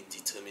a way in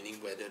determining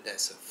whether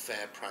that's a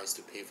fair price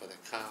to pay for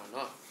that car or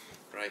not,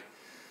 right?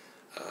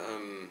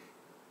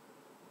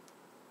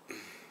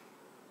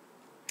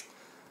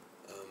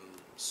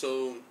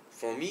 So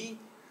for me,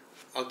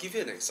 I'll give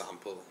you an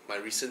example. My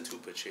recent two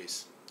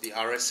purchase, the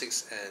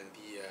RS6 and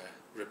the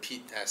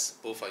Rapide S,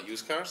 both are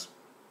used cars.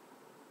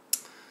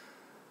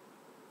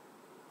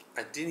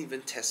 I didn't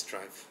even test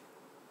drive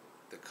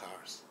the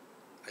cars.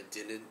 I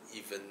didn't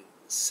even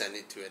send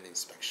it to an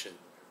inspection.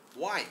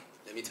 Why?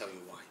 Let me tell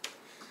you why.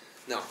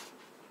 Now,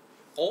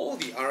 all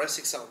the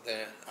RS6 out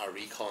there are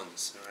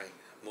recons, right?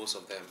 Most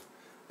of them.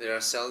 They're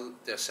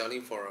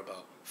selling for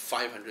about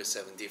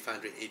 570,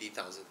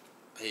 580,000.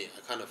 Hey, I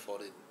can't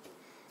afford it,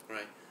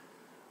 right?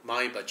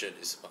 My budget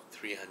is about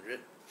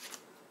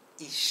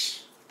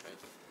 300-ish, right?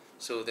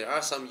 So there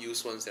are some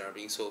used ones that are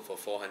being sold for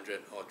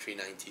 400 or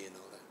 390 and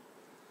all that.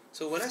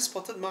 So when I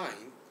spotted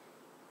mine,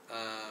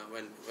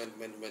 when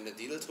the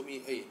dealer told me,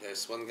 hey,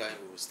 there's one guy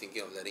who was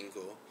thinking of letting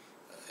go,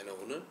 an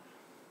owner,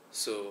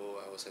 so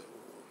I was like,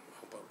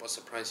 what's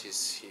the price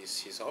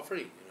he's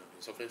offering?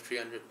 He's offering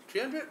 300.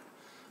 300?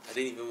 I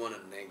didn't even want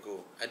to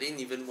nego. I didn't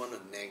even want to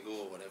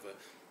nego or whatever.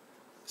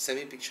 Send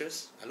me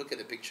pictures. I look at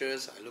the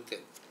pictures. I look at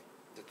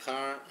the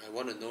car. I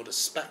want to know the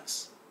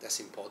specs. That's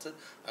important.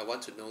 I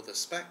want to know the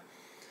spec.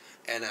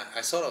 And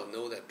I sort of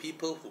know that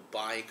people who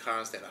buy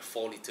cars that are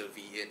 4-liter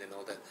V8 and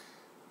all that,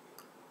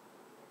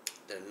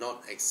 they're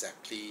not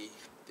exactly,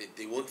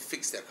 they won't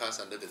fix their cars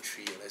under the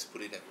tree, let's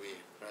put it that way,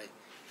 right?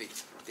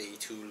 They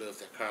too love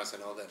their cars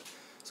and all that.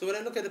 So when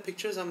I look at the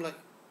pictures, I'm like,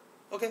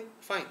 okay,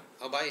 fine,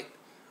 I'll buy it.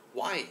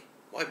 Why?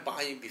 Why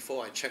buy it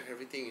before I check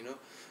everything,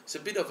 It's a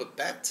bit of a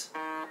bet,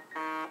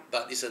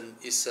 but it's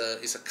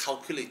a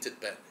calculated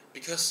bet.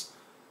 Because,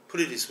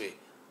 put it this way,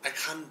 I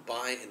can't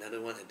buy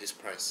another one at this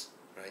price,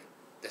 right?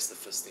 That's the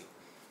first thing.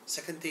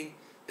 Second thing,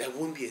 there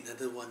won't be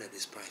another one at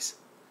this price,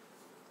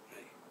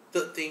 right?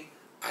 Third thing,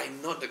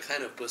 I'm not the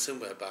kind of person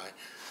whereby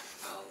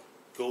I'll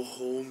go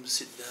home,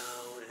 sit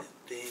down and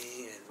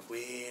think and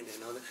wait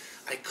and all that.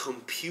 I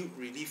compute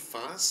really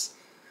fast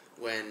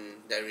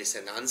when there is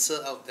an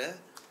answer out there,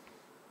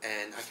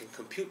 and I can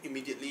compute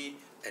immediately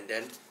and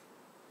then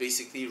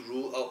basically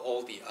rule out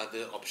all the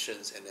other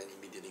options and then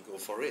immediately go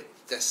for it.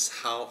 That's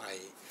how I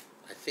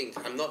think.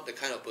 I'm not the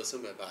kind of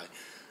person whereby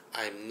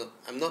I'm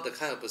not the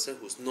kind of person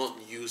who's not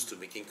used to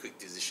making quick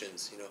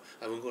decisions.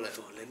 I won't go like,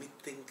 oh, let me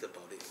think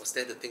about it. What's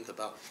there to think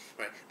about,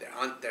 right?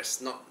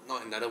 There's not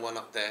another one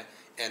up there,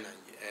 and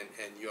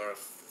you're a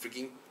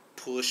freaking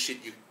poor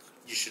shit. You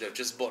should have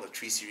just bought a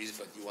 3 Series,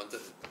 but you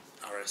wanted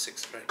an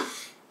RS6, right?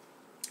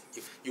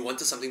 You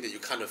wanted something that you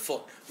can't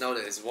afford. Now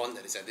there is one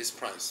that is at this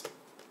price,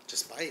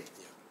 just buy it.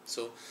 Yeah.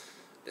 So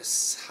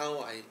that's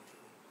how I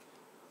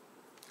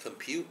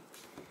compute.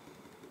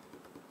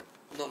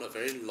 Not a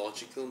very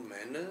logical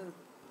manner,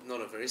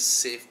 not a very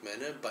safe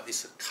manner, but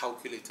it's a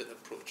calculated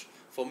approach.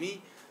 For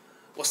me,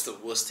 what's the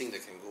worst thing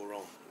that can go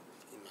wrong,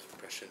 in my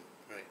impression,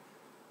 right?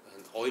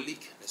 An oil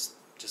leak, let's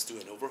just do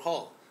an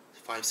overhaul.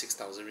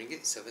 5,000-6,000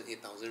 ringgit,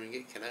 7,000-8,000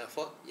 ringgit, can I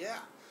afford? Yeah.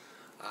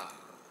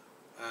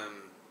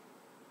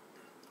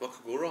 What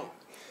could go wrong?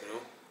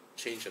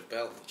 Change a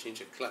belt,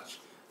 change a clutch,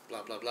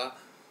 blah blah blah.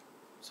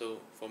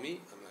 So for me,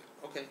 I'm like,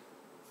 okay,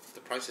 if the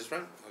price is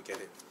right, I'll get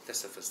it.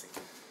 That's the first thing.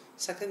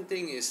 Second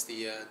thing is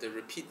the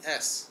Rapide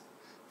S.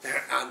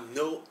 There are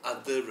no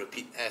other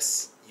Rapide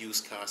S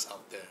used cars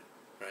out there,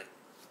 right?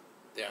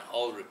 They are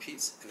all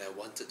Rapides, and I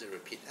wanted the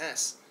Rapide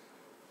S.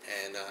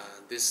 And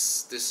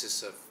this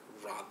is a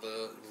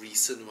rather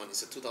recent one.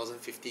 It's a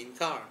 2015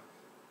 car,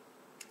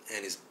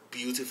 and it's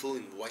beautiful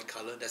in white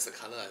color. That's the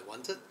color I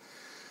wanted.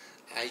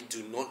 I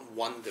do not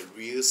want the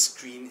rear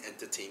screen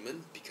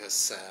entertainment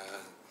because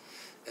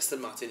Aston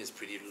Martin is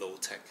pretty low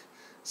tech.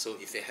 So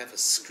if they have a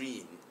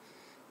screen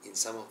in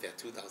some of their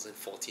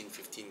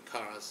 2014-15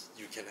 cars,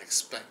 you can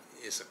expect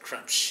it's a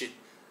crap shit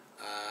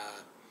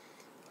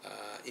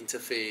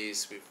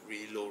interface with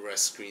really low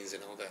res screens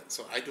and all that.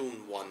 So I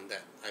don't want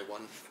that. I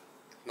want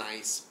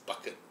nice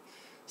bucket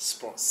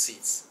sport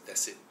seats.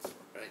 That's it,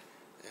 right?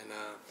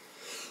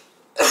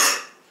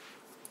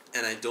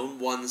 And I don't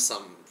want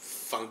some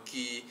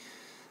funky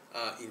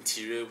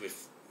interior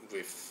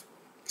with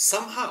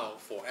somehow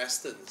for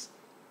Astons.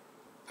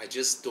 I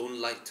just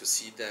don't like to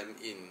see them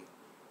in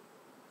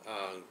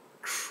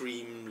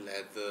cream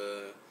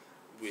leather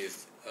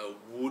with a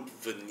wood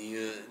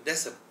veneer.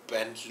 That's a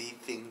Bentley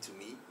thing to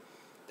me.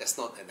 That's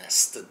not an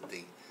Aston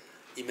thing.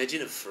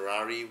 Imagine a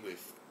Ferrari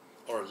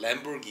or a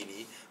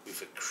Lamborghini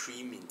with a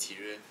cream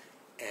interior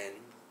and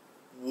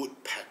wood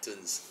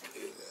patterns,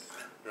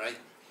 right?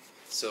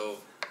 So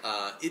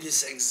it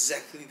is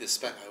exactly the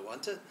spec I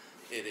wanted.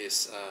 It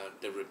is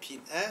the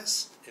Rapide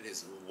S. It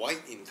is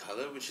white in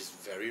color, which is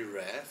very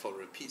rare for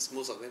Rapides.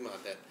 Most of them are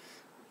that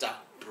dark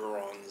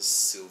bronze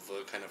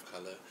silver kind of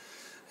color,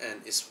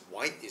 and it's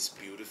white. It's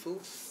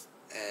beautiful,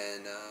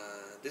 and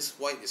this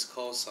white is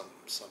called some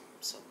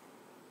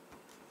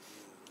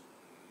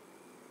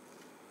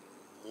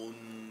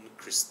moon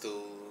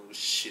crystal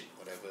shit,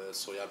 whatever,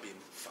 soya bean.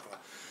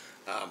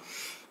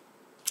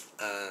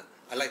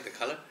 I like the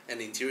color, and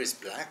the interior is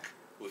black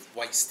with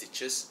white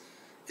stitches.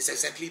 It's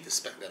exactly the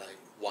spec that I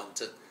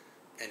wanted,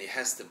 and it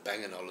has the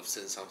Bang &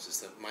 Olufsen sound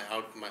system. My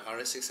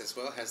RS6 as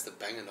well has the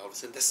Bang &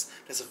 Olufsen. That's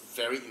a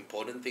very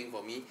important thing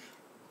for me.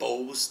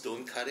 Bose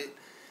don't cut it.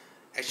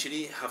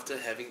 Actually, after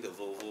having the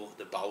Volvo,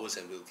 the Bowers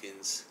and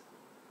Wilkins,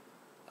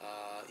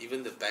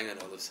 even the Bang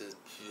 & Olufsen,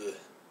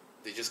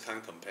 they just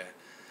can't compare.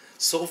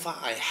 So far,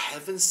 I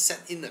haven't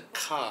sat in a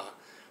car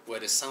where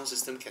the sound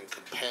system can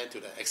compare to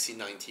the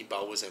XC90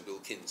 Bowers and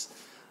Wilkins.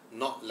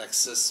 Not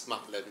Lexus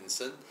Mark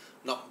Levinson,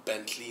 not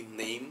Bentley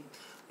Name,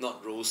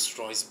 not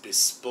Rolls-Royce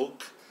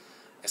Bespoke,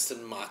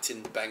 Aston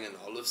Martin Bang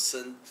 &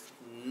 Olufsen,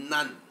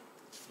 none.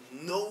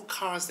 No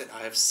cars that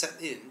I have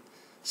sat in,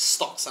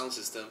 stock sound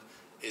system,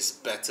 is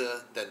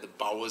better than the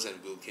Bowers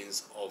and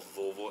Wilkins or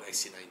Volvo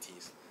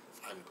XC90s.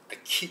 I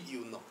kid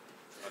you not.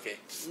 Okay,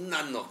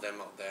 none of them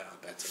out there are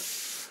better.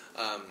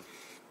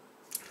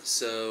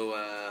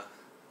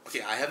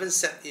 Okay, I haven't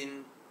sat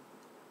in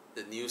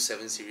the new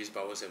 7 Series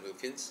Bowers and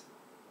Wilkins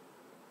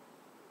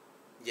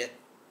yet,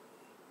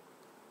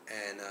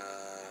 and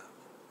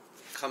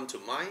come to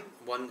mind,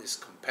 one is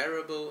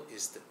comparable,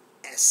 is the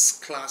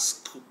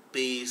S-Class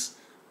Coupe's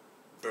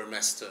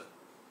Burmester.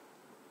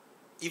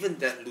 Even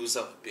that lose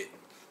out a bit.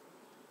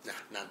 Nah,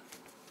 none.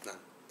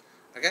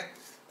 Okay?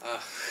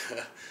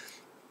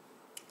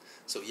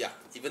 So yeah,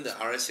 even the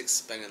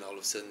RS6 Bang &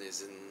 Olufsen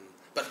isn't.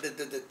 But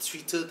the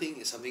tweeter thing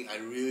is something I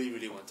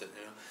really wanted.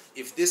 You know,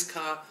 if this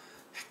car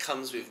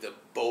comes with the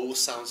Bose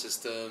sound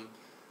system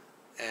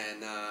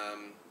and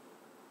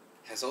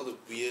has all the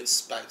weird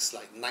specs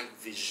like night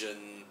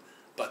vision,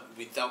 but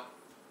without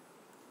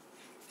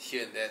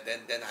here and there,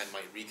 then I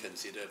might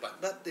reconsider.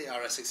 But the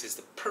RS6 is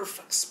the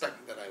perfect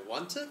spec that I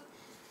wanted.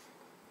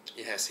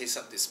 It has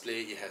heads-up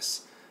display. It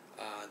has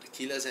the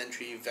keyless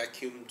entry,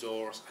 vacuum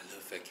doors. I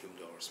love vacuum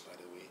doors, by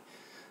the way.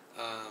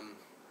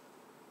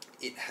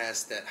 It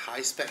has that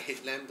high-spec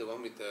headlamp, the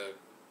one with the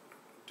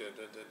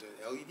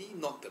LED,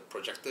 not the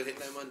projector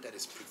headlamp one. That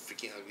is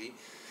freaking ugly.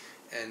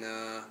 And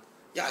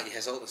yeah, it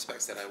has all the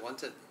specs that I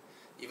wanted.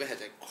 Even had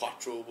that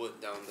Quattro wood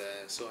down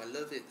there. So I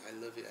love it. I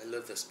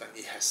love the spec.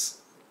 It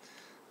has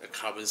a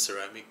carbon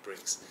ceramic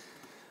brakes.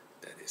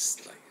 That is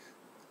like,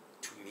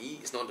 to me,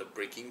 it's not the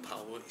braking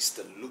power, it's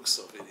the looks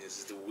of it,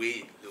 it's the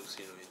way it looks,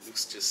 you know, it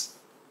looks just,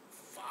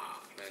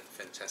 man,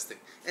 fantastic.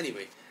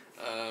 Anyway,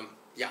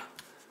 yeah,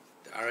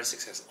 the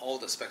RS6 has all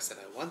the specs that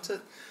I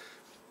wanted,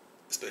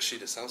 especially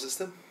the sound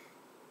system.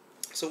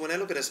 So when I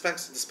look at the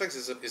specs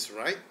is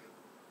right.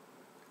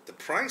 The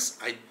price,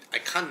 I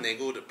can't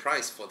nego the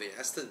price for the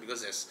Aston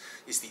because it's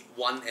the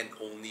one and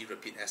only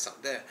Rapid S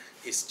out there.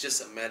 It's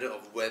just a matter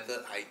of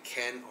whether I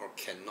can or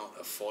cannot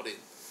afford it,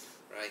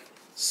 right?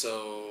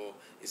 So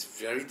it's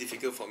very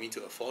difficult for me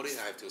to afford it.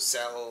 I have to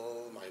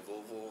sell my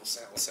Volvo,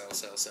 sell. I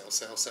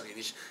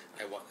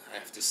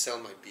have to sell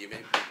my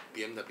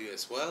BMW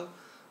as well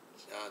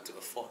to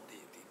afford the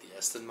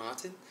Aston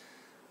Martin,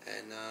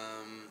 and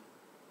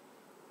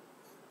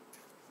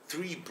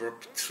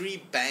three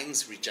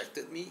banks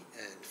rejected me,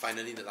 and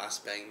finally the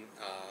last bank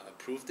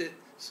approved it.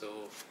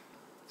 So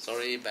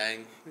sorry,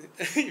 bank,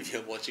 if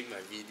you're watching my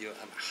video,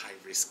 I'm a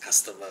high-risk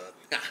customer.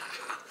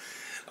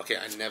 Okay,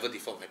 I never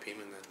default my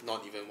payment,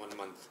 not even 1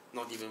 month,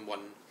 not even 1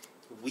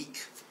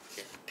 week.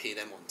 Okay, I pay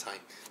them on time.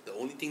 The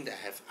only thing that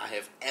I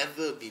have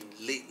ever been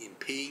late in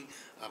paying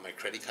are my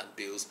credit card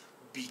bills,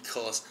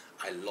 because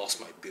I lost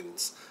my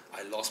bills.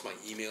 I lost my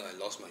email, I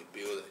lost my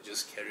bill, I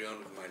just carry on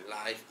with my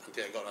life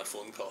until I got a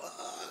phone call.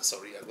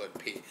 Sorry, I got to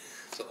pay.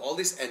 So all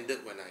this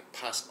ended when I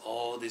passed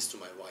all this to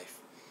my wife.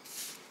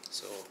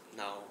 So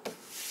now,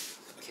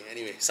 okay,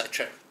 anyway,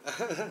 sidetrack.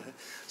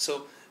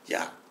 So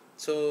yeah,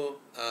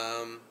 so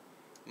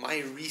my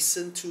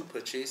recent two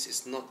purchase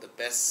is not the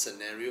best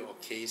scenario or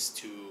case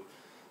to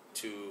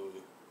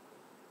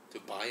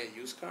buy a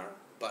used car,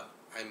 but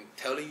I'm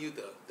telling you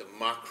the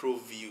macro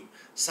view.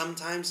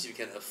 Sometimes you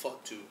can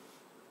afford to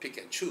pick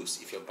and choose.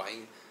 If you're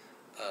buying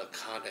a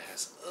car that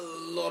has a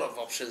lot of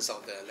options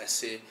out there, let's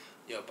say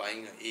you're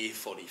buying an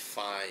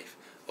A45.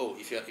 Oh,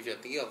 if you're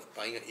thinking of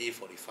buying an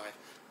A45,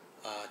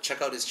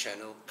 check out his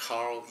channel,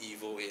 Carl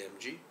Evo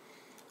AMG.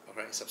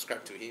 Alright,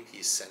 subscribe to him.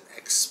 He's an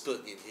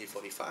expert in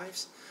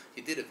A45s.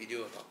 He did a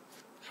video about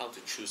how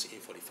to choose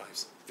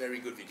A45s. Very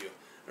good video.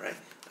 Alright,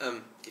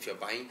 if you're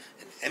buying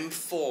an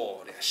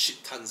M4, there are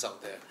shit tons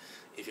out there.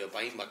 If you're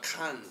buying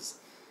Macans,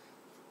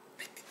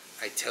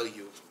 I tell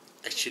you,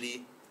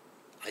 actually,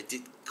 I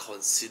did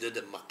consider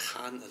the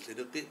Macan a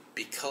little bit,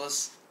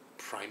 because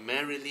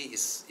primarily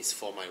it's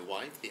for my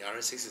wife. The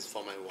RS6 is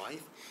for my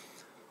wife.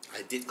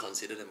 I did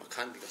consider the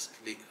Macan because,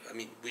 I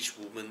mean, which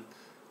woman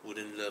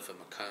wouldn't love a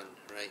Macan,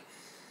 right?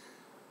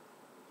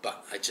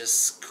 But I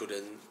just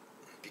couldn't,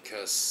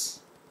 because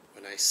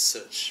when I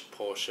search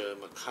Porsche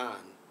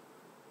Macan,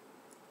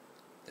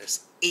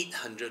 there's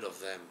 800 of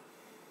them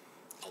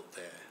out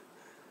there.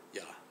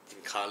 Yeah,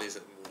 in Carlis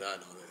and Muda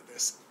and all that.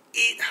 There's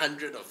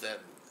 800 of them.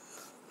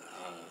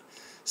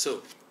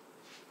 So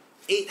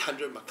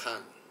 800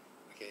 Macan,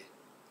 okay,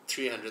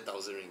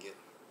 300,000 ringgit.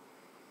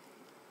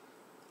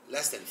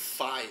 less than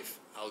 5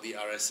 Audi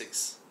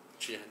RS6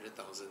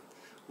 300,000.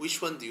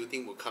 Which one do you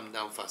think will come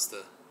down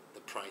faster?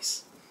 The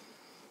price,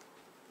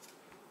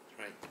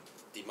 right?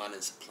 Demand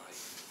and supply.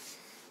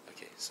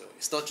 Okay, so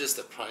it's not just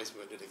the price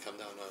whether they come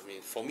down or not. I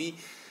mean, for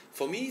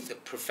me, the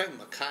perfect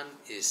Macan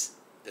is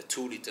the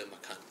 2-liter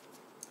Macan.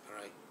 All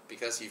right,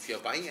 because if you're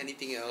buying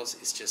anything else,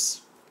 it's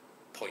just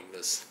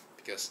pointless,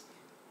 because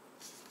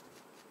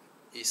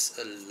it's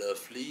a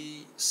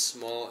lovely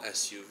small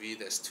SUV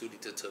that's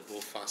 2-liter turbo,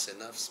 fast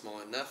enough,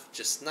 small enough,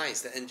 just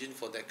nice. The engine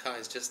for that car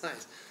is just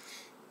nice.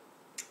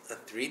 A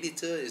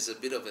 3-liter is a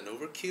bit of an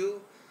overkill.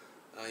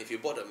 If you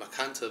bought a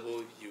Macan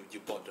Turbo, you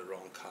bought the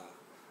wrong car.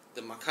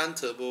 The Macan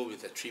Turbo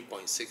with a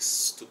 3.6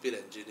 stupid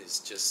engine is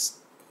just...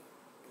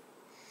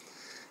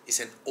 It's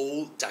an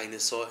old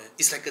dinosaur.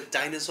 It's like a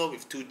dinosaur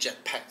with 2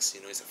 jetpacks.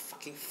 You know, it's a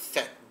fucking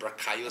fat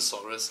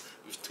Brachiosaurus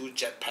with 2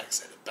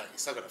 jetpacks at the back.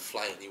 It's not gonna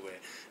fly anywhere.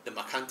 The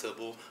Macan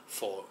Turbo,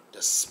 for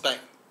the spec,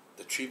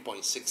 the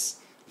 3.6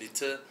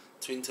 liter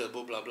twin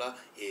turbo blah blah,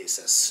 is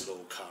a slow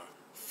car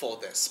for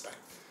that spec.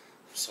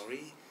 I'm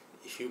sorry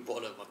if you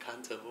bought a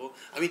Macan Turbo.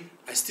 I mean,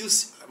 I still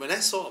when I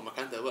saw a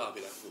Macan Turbo, I'll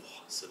be like,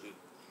 wow, salute,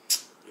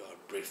 you are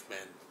a brave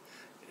man.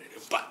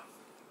 But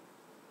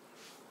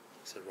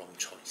it's a wrong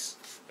choice.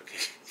 Okay,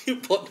 you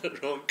bought the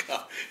wrong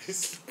car.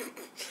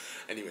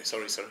 Anyway,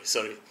 sorry.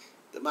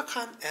 The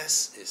Macan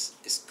S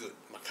is good.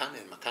 Macan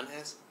and Macan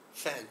S,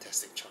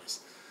 fantastic choice.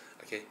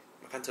 Okay,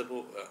 Macan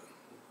Turbo.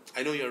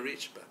 I know you're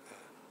rich, but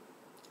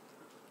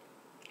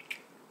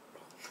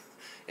wrong.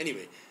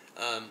 Anyway,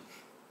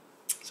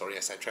 sorry, I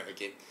sidetracked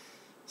again.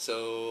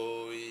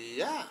 So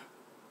yeah.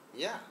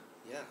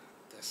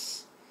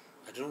 That's.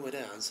 I don't know whether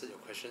I answered your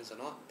questions or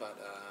not, but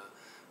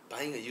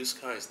buying a used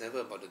car is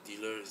never about the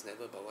dealer. It's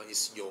never about what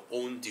is your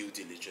own due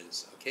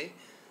diligence. Okay,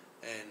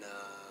 and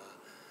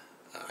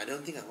I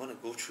don't think I want to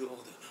go through all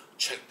the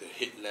check the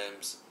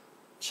headlamps,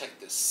 check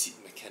the seat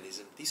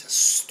mechanism. These are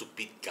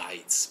stupid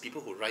guides.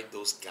 People who write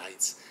those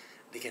guides,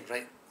 they can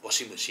write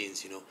washing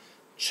machines. You know,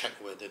 check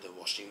whether the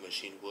washing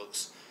machine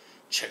works,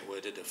 check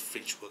whether the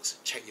fridge works,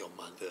 check your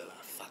mother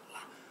lah, fuck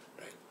lah,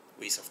 right?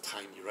 Waste of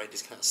time. You write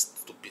this kind of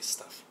stupid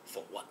stuff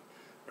for what,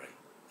 right?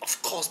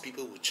 Of course,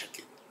 people will check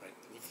it, right?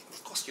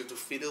 Of course, you have to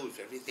fiddle with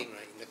everything,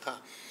 right, in the car.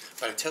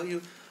 But I tell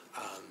you,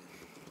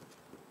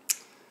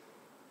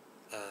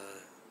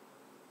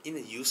 in a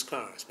used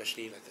car,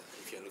 especially like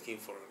if you're looking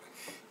for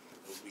like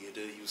a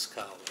weirder used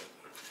car or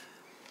whatever,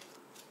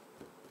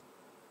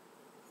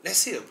 let's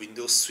say a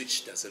window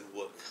switch doesn't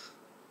work,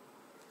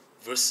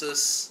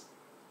 versus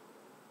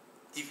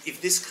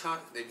if this car,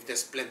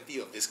 there's plenty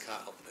of this car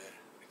out there,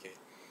 okay,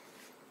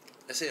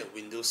 let's say a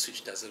window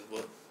switch doesn't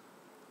work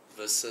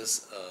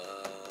versus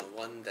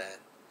one that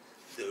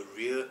the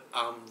rear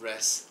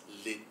armrest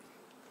lid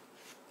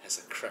has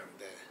a crack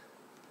there,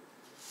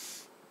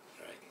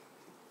 right?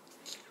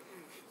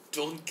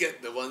 Don't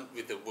get the one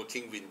with the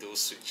working window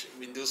switch.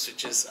 Window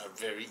switches are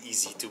very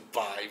easy to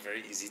buy,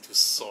 very easy to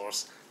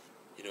source.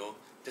 You know,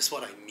 that's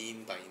what I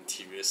mean by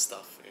interior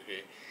stuff.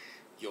 Okay,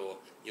 your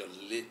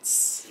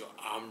lids, your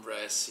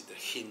armrests, the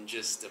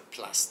hinges, the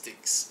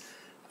plastics.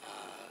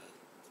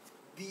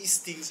 These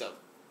things are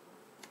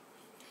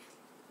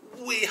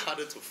way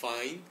harder to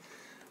find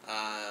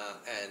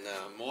and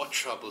more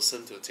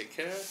troublesome to take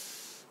care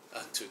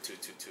of,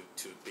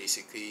 to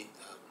basically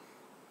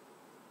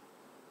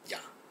yeah.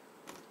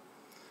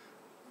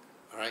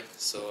 Alright,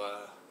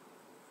 so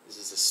this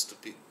is a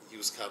stupid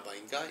used car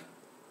buying guide,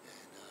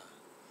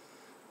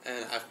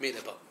 and I've made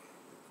about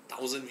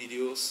 1,000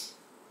 videos,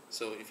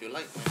 so if you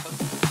like my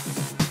content,